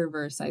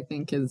Spider-Verse, I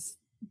think, is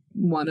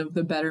one of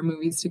the better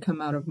movies to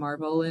come out of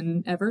Marvel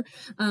in ever.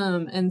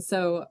 And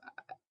so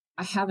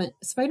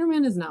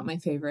Spider-Man is not my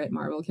favorite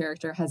Marvel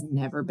character, has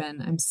never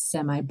been. I'm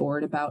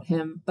semi-bored about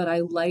him, but I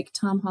like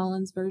Tom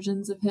Holland's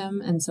versions of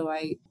him. And so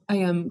I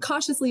am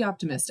cautiously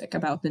optimistic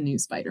about the new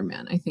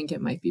Spider-Man. I think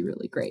it might be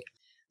really great.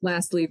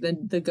 Lastly, the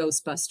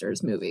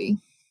Ghostbusters movie.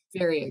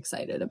 Very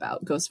excited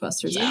about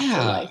Ghostbusters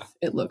Afterlife.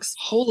 It looks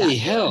holy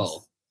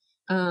hell.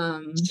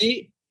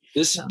 See,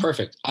 this is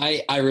perfect.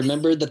 I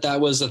remembered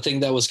that was a thing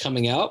that was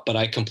coming out, but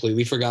I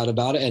completely forgot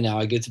about it, and now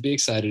I get to be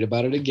excited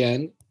about it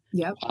again.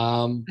 Yep.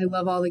 I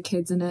love all the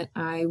kids in it.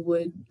 I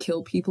would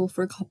kill people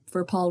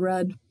for Paul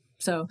Rudd.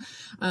 So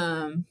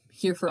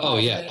here for all. Oh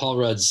yeah, Paul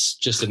Rudd's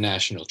just a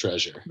national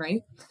treasure.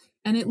 Right.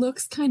 And it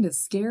looks kind of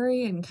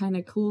scary and kind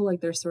of cool.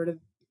 Like there's sort of,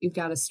 you've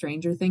got a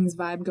Stranger Things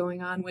vibe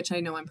going on, which I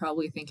know I'm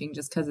probably thinking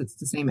just because it's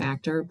the same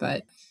actor,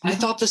 but I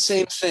thought the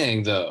same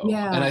thing though.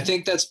 Yeah. And I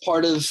think that's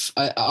part of,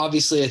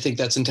 obviously I think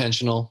that's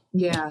intentional.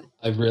 Yeah.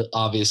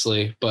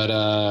 Obviously, but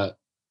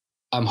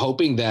I'm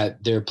hoping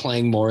that they're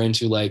playing more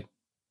into like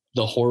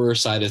the horror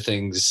side of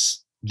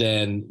things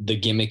than the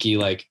gimmicky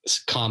like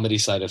comedy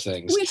side of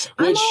things. Which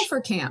I'm all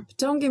for camp.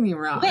 Don't get me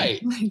wrong.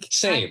 Right. Like,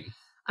 same.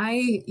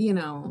 I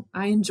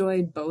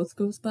enjoyed both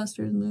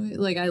Ghostbusters movies.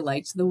 Like I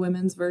liked the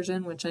women's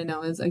version, which I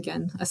know is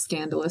again a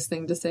scandalous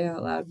thing to say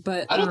out loud,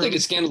 but I don't think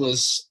it's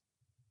scandalous.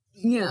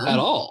 Yeah. At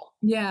all.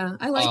 Yeah,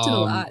 I liked it a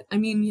lot. I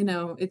mean,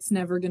 it's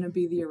never going to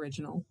be the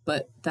original,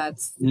 but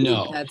that's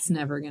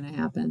never going to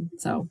happen.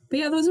 So, but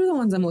yeah, those are the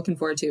ones I'm looking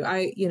forward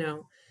to.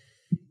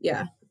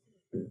 Yeah.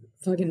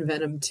 Fucking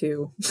Venom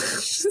 2.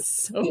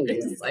 So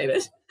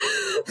excited.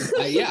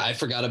 I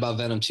forgot about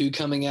Venom 2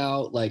 coming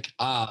out.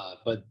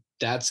 But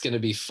that's going to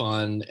be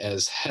fun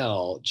as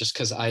hell just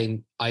because I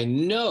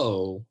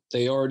know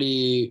they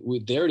already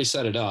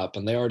set it up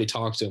and they already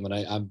talked to him.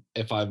 And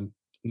if I've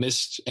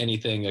missed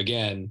anything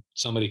again,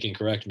 somebody can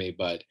correct me.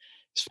 But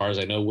as far as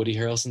I know, Woody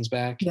Harrelson's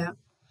back. Yeah.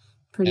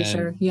 Pretty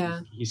sure.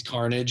 Yeah. He's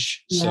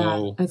Carnage. Yeah,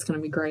 so that's going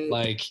to be great.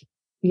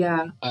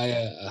 Yeah.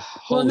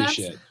 Holy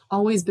shit.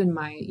 Always been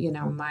my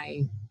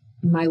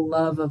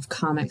love of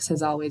comics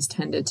has always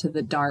tended to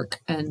the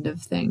dark end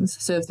of things.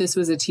 So if this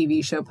was a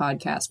TV show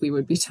podcast, we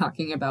would be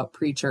talking about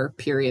Preacher,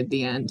 period,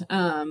 the end.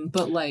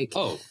 But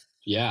oh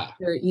yeah,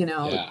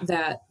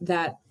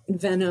 that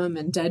Venom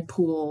and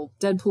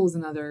Deadpool's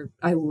another.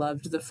 I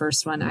loved the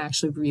first one. I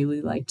actually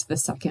really liked the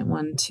second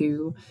one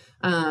too.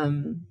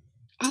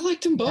 I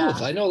liked them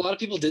both. Yeah. I know a lot of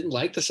people didn't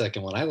like the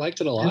second one. I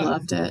liked it a lot. I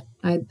loved it.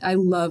 I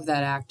love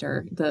that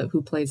actor,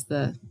 who plays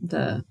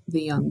the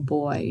young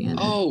boy.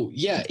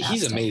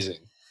 He's amazing.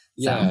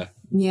 Yeah. So,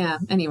 yeah.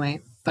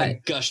 Anyway, but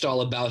I gushed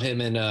all about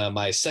him in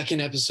my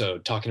second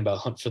episode talking about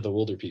Hunt for the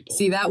Wilder People.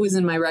 See, that was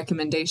in my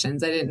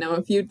recommendations. I didn't know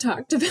if you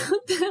talked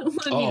about that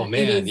one. Oh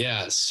man,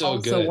 yeah, so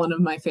good. Also one of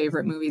my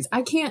favorite movies.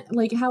 I can't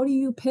how do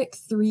you pick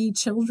 3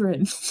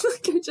 children?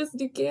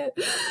 You can't.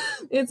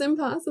 It's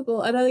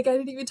impossible. And I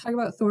didn't even talk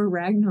about Thor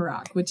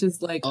Ragnarok, which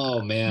is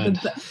oh man.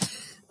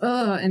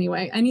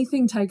 Anyway,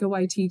 anything Taika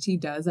Waititi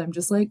does, I'm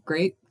just like,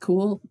 great,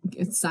 cool,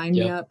 sign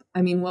me up.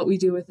 I mean, what we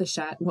do in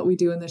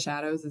the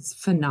shadows is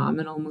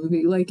phenomenal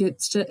movie.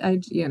 It's just,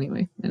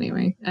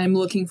 anyway, I'm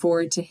looking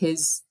forward to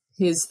his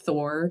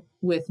Thor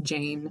with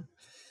Jane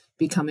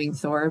becoming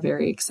Thor.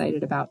 Very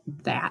excited about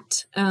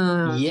that.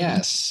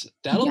 Yes,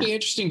 that'll be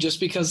interesting just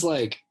because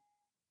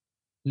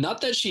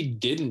not that she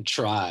didn't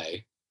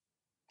try,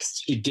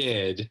 she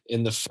did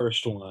in the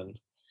first one,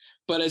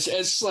 but it's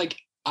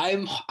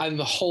I'm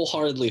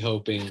wholeheartedly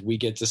hoping we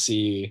get to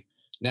see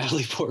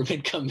Natalie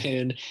Portman come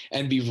in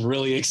and be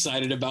really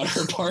excited about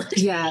her part.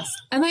 Yes.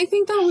 And I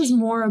think that was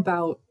more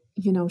about,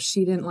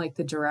 she didn't like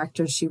the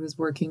director she was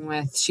working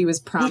with. She was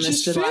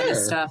promised a lot of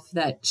stuff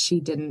that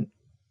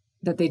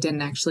they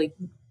didn't actually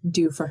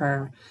do for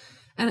her.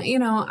 And,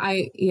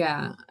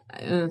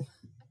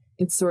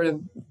 it's sort of,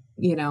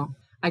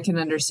 I can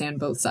understand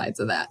both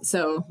sides of that.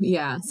 So,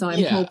 yeah. So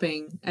I'm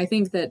hoping, I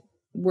think that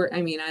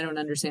I mean, I don't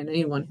understand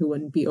anyone who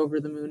wouldn't be over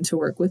the moon to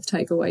work with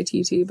Taika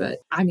Waititi, but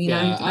I mean,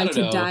 Yeah, I I don't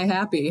could know. die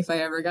happy if I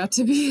ever got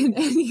to be in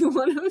any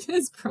one of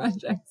his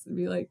projects and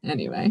be like,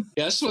 anyway.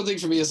 Yeah, that's one thing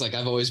for me is like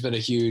I've always been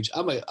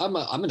I'm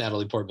a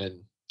Natalie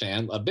Portman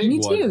fan, a big Me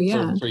too, one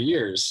yeah. for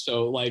years.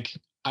 So like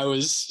I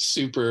was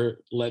super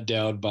let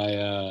down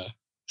by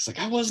it's like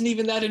I wasn't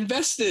even that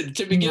invested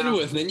to begin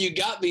with. And then you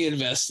got me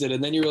invested,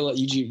 and then you were like,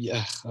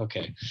 yeah,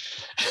 okay.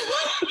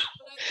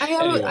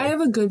 I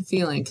have a good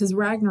feeling because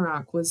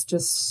Ragnarok was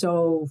just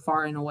so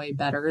far and away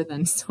better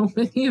than so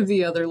many of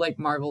the other like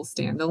Marvel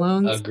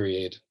standalones.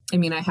 Agreed. I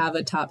mean, I have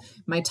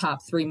my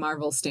top 3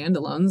 Marvel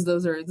standalones.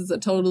 This is a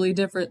totally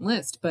different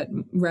list, but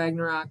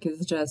Ragnarok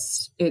is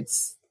just,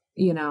 it's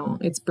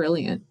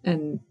brilliant,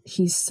 and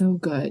he's so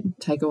good.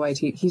 Taika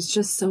Waititi, he's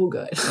just so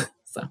good.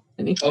 So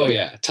anyway. Oh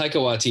yeah, Taika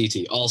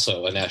Waititi,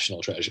 also a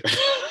national treasure.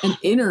 An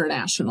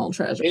international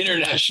treasure.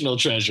 International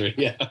treasure,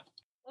 yeah.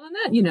 Well, and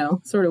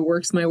that, sort of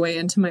works my way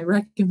into my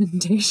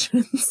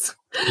recommendations.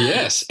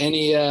 Yes.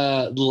 Any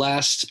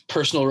last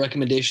personal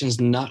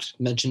recommendations not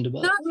mentioned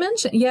above? Not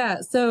mentioned.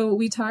 Yeah. So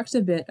we talked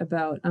a bit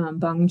about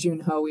Bong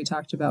Joon-ho. We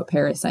talked about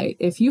Parasite.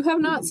 If you have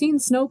not seen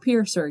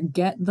Snowpiercer,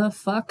 get the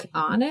fuck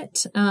on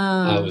it.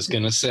 I was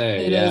going to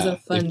say, it is a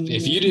fun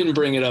if you didn't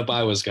bring it up,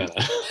 I was going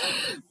to.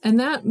 And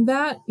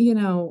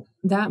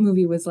that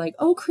movie was like,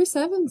 oh, Chris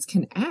Evans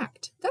can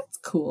act. That's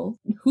cool.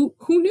 Who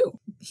knew?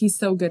 He's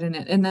so good in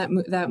it. And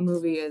that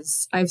movie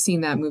is, I've seen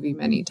that movie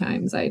many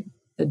times. I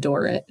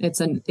adore it.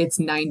 It's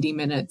 90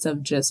 minutes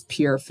of just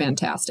pure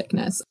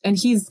fantasticness. And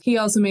he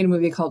also made a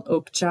movie called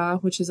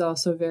Okja, which is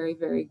also very,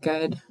 very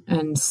good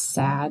and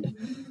sad.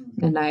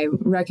 And I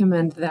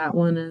recommend that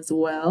one as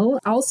well.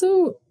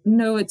 Also,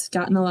 know it's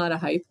gotten a lot of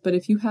hype, but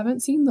if you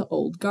haven't seen The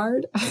Old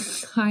Guard, I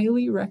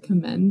highly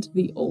recommend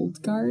The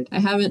Old Guard. I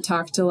haven't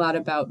talked a lot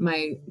about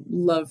my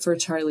love for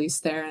Charlize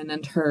Theron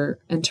and her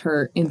in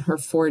her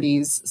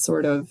 40s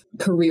sort of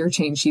career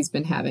change she's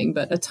been having,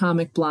 but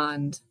Atomic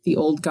Blonde, The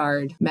Old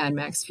Guard, Mad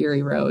Max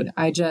Fury Road,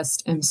 I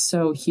just am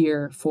so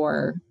here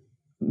for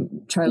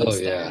Charlize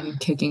Theron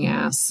kicking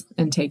ass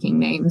and taking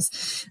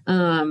names.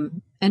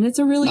 And it's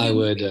a really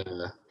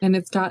and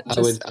it's got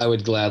I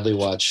would gladly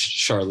watch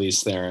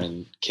Charlize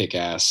Theron kick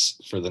ass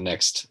for the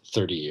next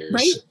 30 years.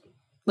 Right?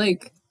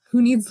 Like,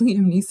 who needs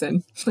Liam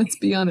Neeson? Let's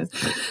be honest.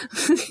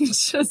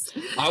 It's just,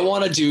 I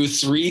want to do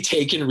 3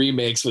 Taken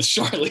remakes with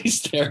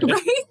Charlize Theron.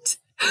 Right?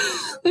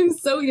 I'm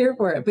so here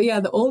for it. But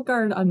yeah, The Old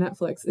Guard on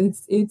Netflix.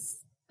 It's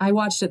I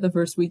watched it the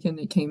first weekend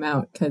it came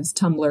out because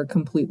Tumblr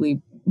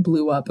completely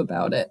blew up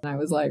about it. And I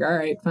was like, all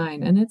right,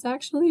 fine. And it's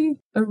actually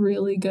a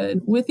really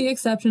good, with the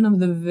exception of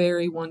the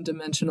very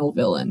one-dimensional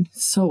villain.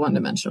 So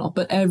one-dimensional.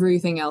 But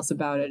everything else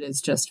about it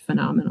is just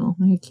phenomenal.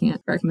 I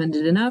can't recommend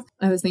it enough.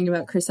 I was thinking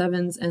about Chris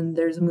Evans, and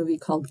there's a movie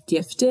called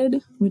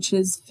Gifted, which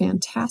is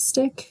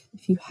fantastic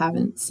if you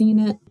haven't seen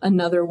it.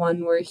 Another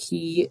one where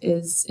he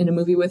is in a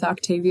movie with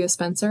Octavia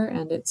Spencer,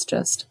 and it's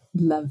just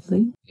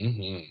lovely.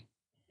 Mm-hmm.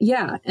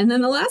 Yeah. And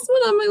then the last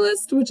one on my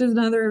list, which is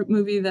another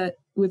movie that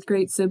with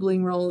great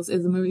sibling roles,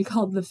 is a movie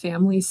called The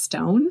Family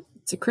Stone.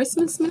 It's a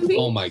Christmas movie.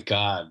 Oh my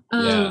God.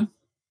 Yeah.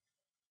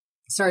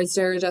 Stars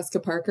Sarah Jessica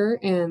Parker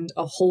and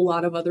a whole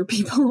lot of other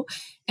people.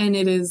 And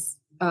it is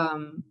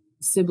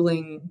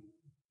sibling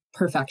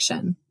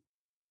perfection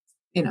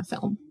in a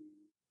film.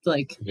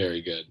 Like,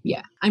 very good.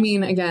 Yeah. I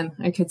mean, again,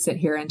 I could sit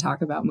here and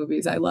talk about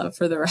movies I love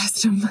for the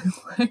rest of my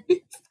life.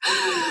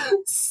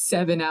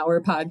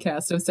 7-hour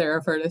podcast of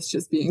Sarah Furniss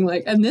just being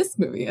like, and this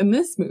movie, and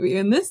this movie,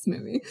 and this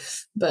movie.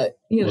 But,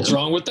 what's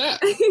wrong with that?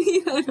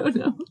 Yeah, I don't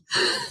know.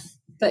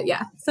 But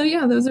yeah. So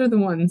yeah, those are the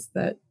ones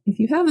that if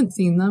you haven't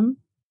seen them,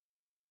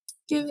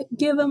 give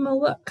them a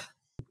look.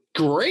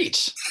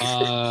 Great.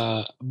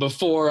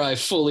 Before I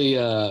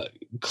fully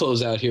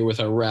close out here with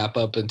our wrap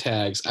up and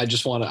tags, I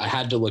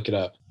had to look it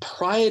up.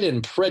 Pride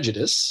and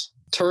Prejudice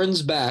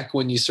turns back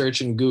when you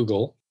search in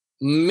Google.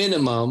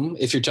 Minimum,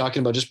 if you're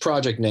talking about just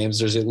project names,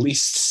 there's at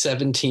least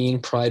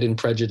 17 Pride and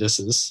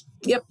Prejudices.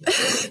 Yep.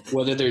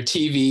 Whether they're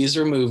TVs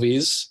or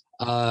movies.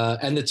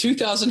 And the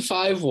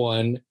 2005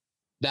 one,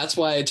 that's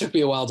why it took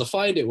me a while to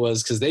find it,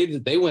 was because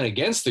they went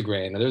against the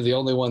grain. And they're the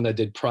only one that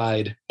did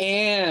Pride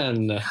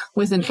and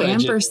with an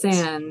Prejudice.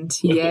 Ampersand.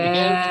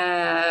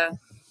 Yeah.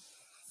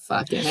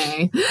 Fucking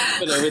A.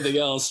 But everything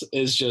else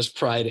is just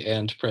Pride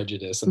and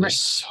Prejudice. And there's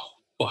so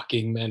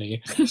fucking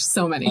many. There's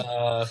so many.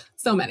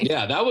 So many.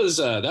 Yeah, that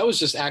was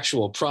just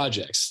actual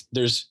projects.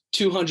 There's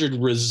 200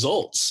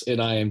 results in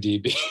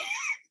IMDb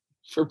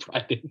for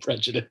Pride and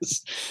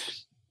Prejudice.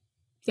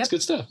 Yep. It's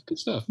good stuff. Good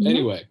stuff. Yeah.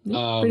 Anyway.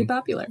 Pretty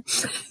popular.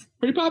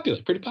 Pretty popular.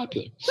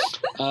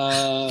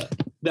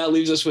 That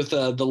leaves us with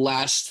the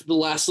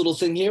last little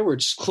thing here. We're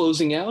just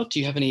closing out. Do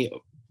you have any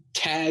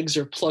tags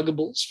or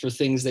pluggables for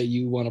things that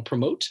you want to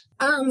promote?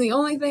 The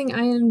only thing,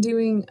 I am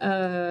doing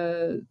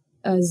a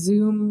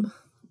Zoom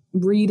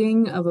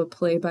reading of a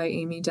play by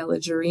Amy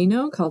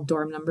Delagerino called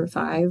Dorm Number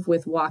 5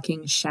 with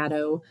Walking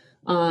Shadow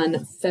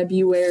on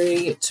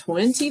February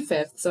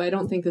 25th. So I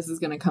don't think this is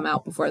going to come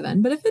out before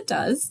then, but if it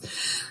does,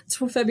 it's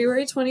for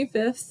February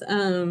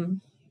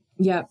 25th.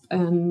 Yep.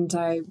 And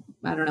I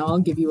don't know, I'll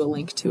give you a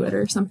link to it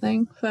or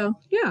something. So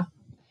yeah,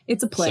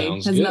 it's a play.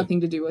 Sounds Has good.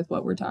 nothing to do with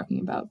what we're talking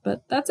about,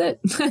 but that's it.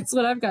 That's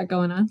what I've got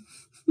going on.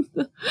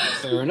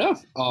 Fair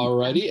enough.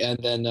 Alrighty. And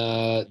then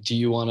do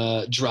you want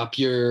to drop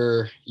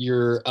your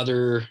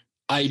other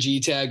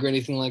IG tag or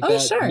anything like that? Oh,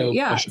 sure. No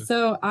Yeah. pressure.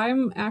 So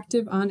I'm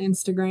active on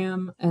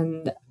Instagram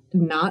and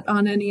not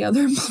on any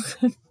other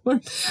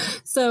one.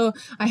 So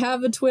I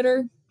have a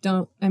Twitter.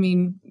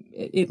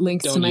 It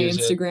links to my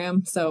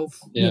Instagram. So,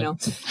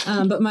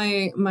 but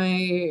my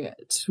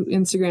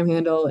Instagram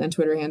handle and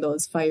Twitter handle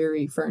is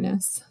Fiery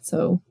Furniss.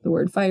 So the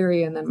word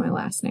fiery and then my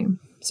last name.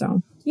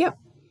 So, yep.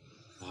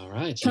 All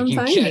right. Come you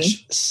can find catch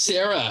me.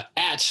 Sarah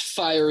at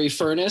Fiery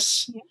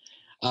Furniss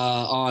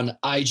on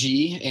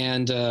IG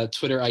and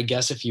Twitter, I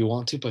guess, if you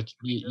want to, but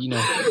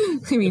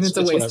it's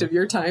a waste of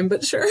your time,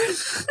 but sure.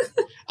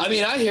 I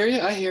mean, I hear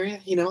you.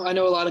 I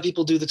know a lot of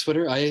people do the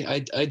Twitter. I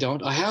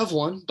don't. I have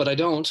one, but I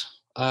don't.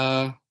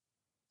 I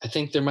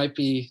think there might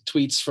be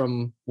tweets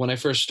from when I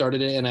first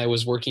started it and I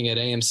was working at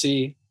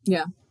AMC.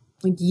 Yeah,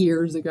 like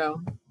years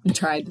ago. I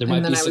tried, there might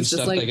and then be I was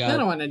just like, I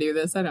don't want to do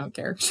this. I don't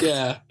care.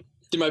 Yeah,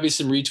 there might be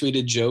some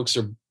retweeted jokes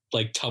or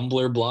like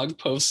Tumblr blog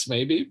posts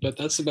maybe, but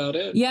that's about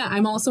it. Yeah,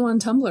 I'm also on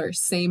Tumblr,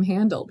 same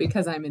handle,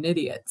 because I'm an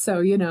idiot.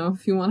 So,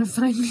 if you want to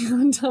find me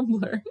on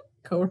Tumblr,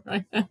 go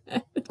right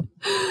ahead.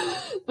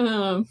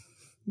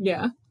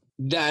 Yeah.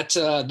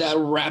 That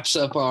wraps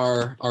up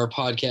our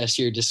podcast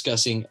here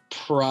discussing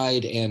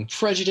Pride and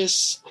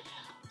Prejudice.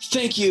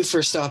 Thank you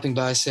for stopping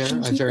by,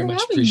 Sarah. I very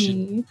much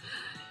appreciate it.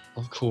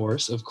 Of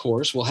course.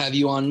 We'll have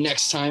you on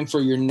next time for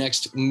your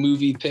next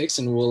movie picks,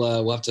 and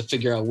we'll have to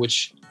figure out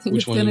which one you want to do.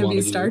 It's going to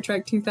be Star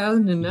Trek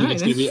 2009.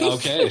 It's going to be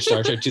okay.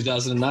 Star Trek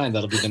 2009.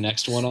 That'll be the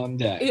next one on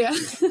deck. Yeah.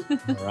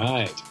 All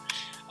right.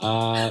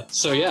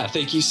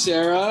 Thank you,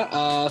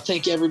 Sarah.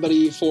 Thank you,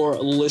 everybody, for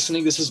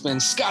listening. This has been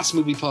Scott's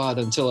Movie Pod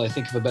until I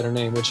think of a better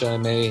name, which I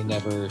may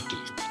never do.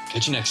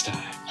 Catch you next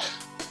time.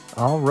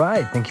 All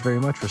right. Thank you very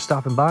much for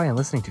stopping by and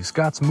listening to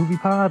Scott's Movie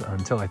Pod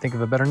until I think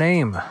of a better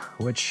name,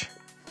 which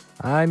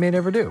I may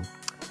never do.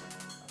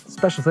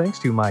 Special thanks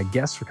to my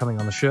guests for coming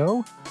on the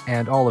show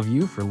and all of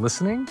you for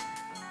listening.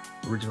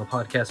 Original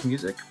podcast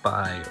music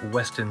by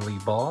Weston Lee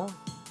Ball.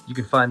 You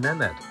can find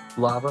them at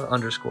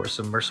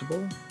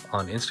lava_submersible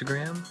on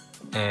Instagram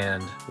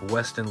and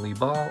Weston Lee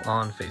Ball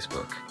on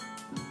Facebook.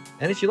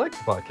 And if you like the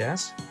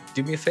podcast,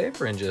 do me a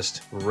favor and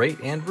just rate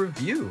and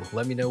review.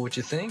 Let me know what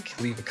you think.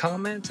 Leave a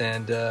comment,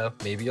 and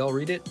maybe I'll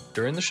read it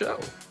during the show.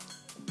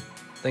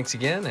 Thanks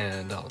again,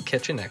 and I'll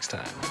catch you next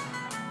time.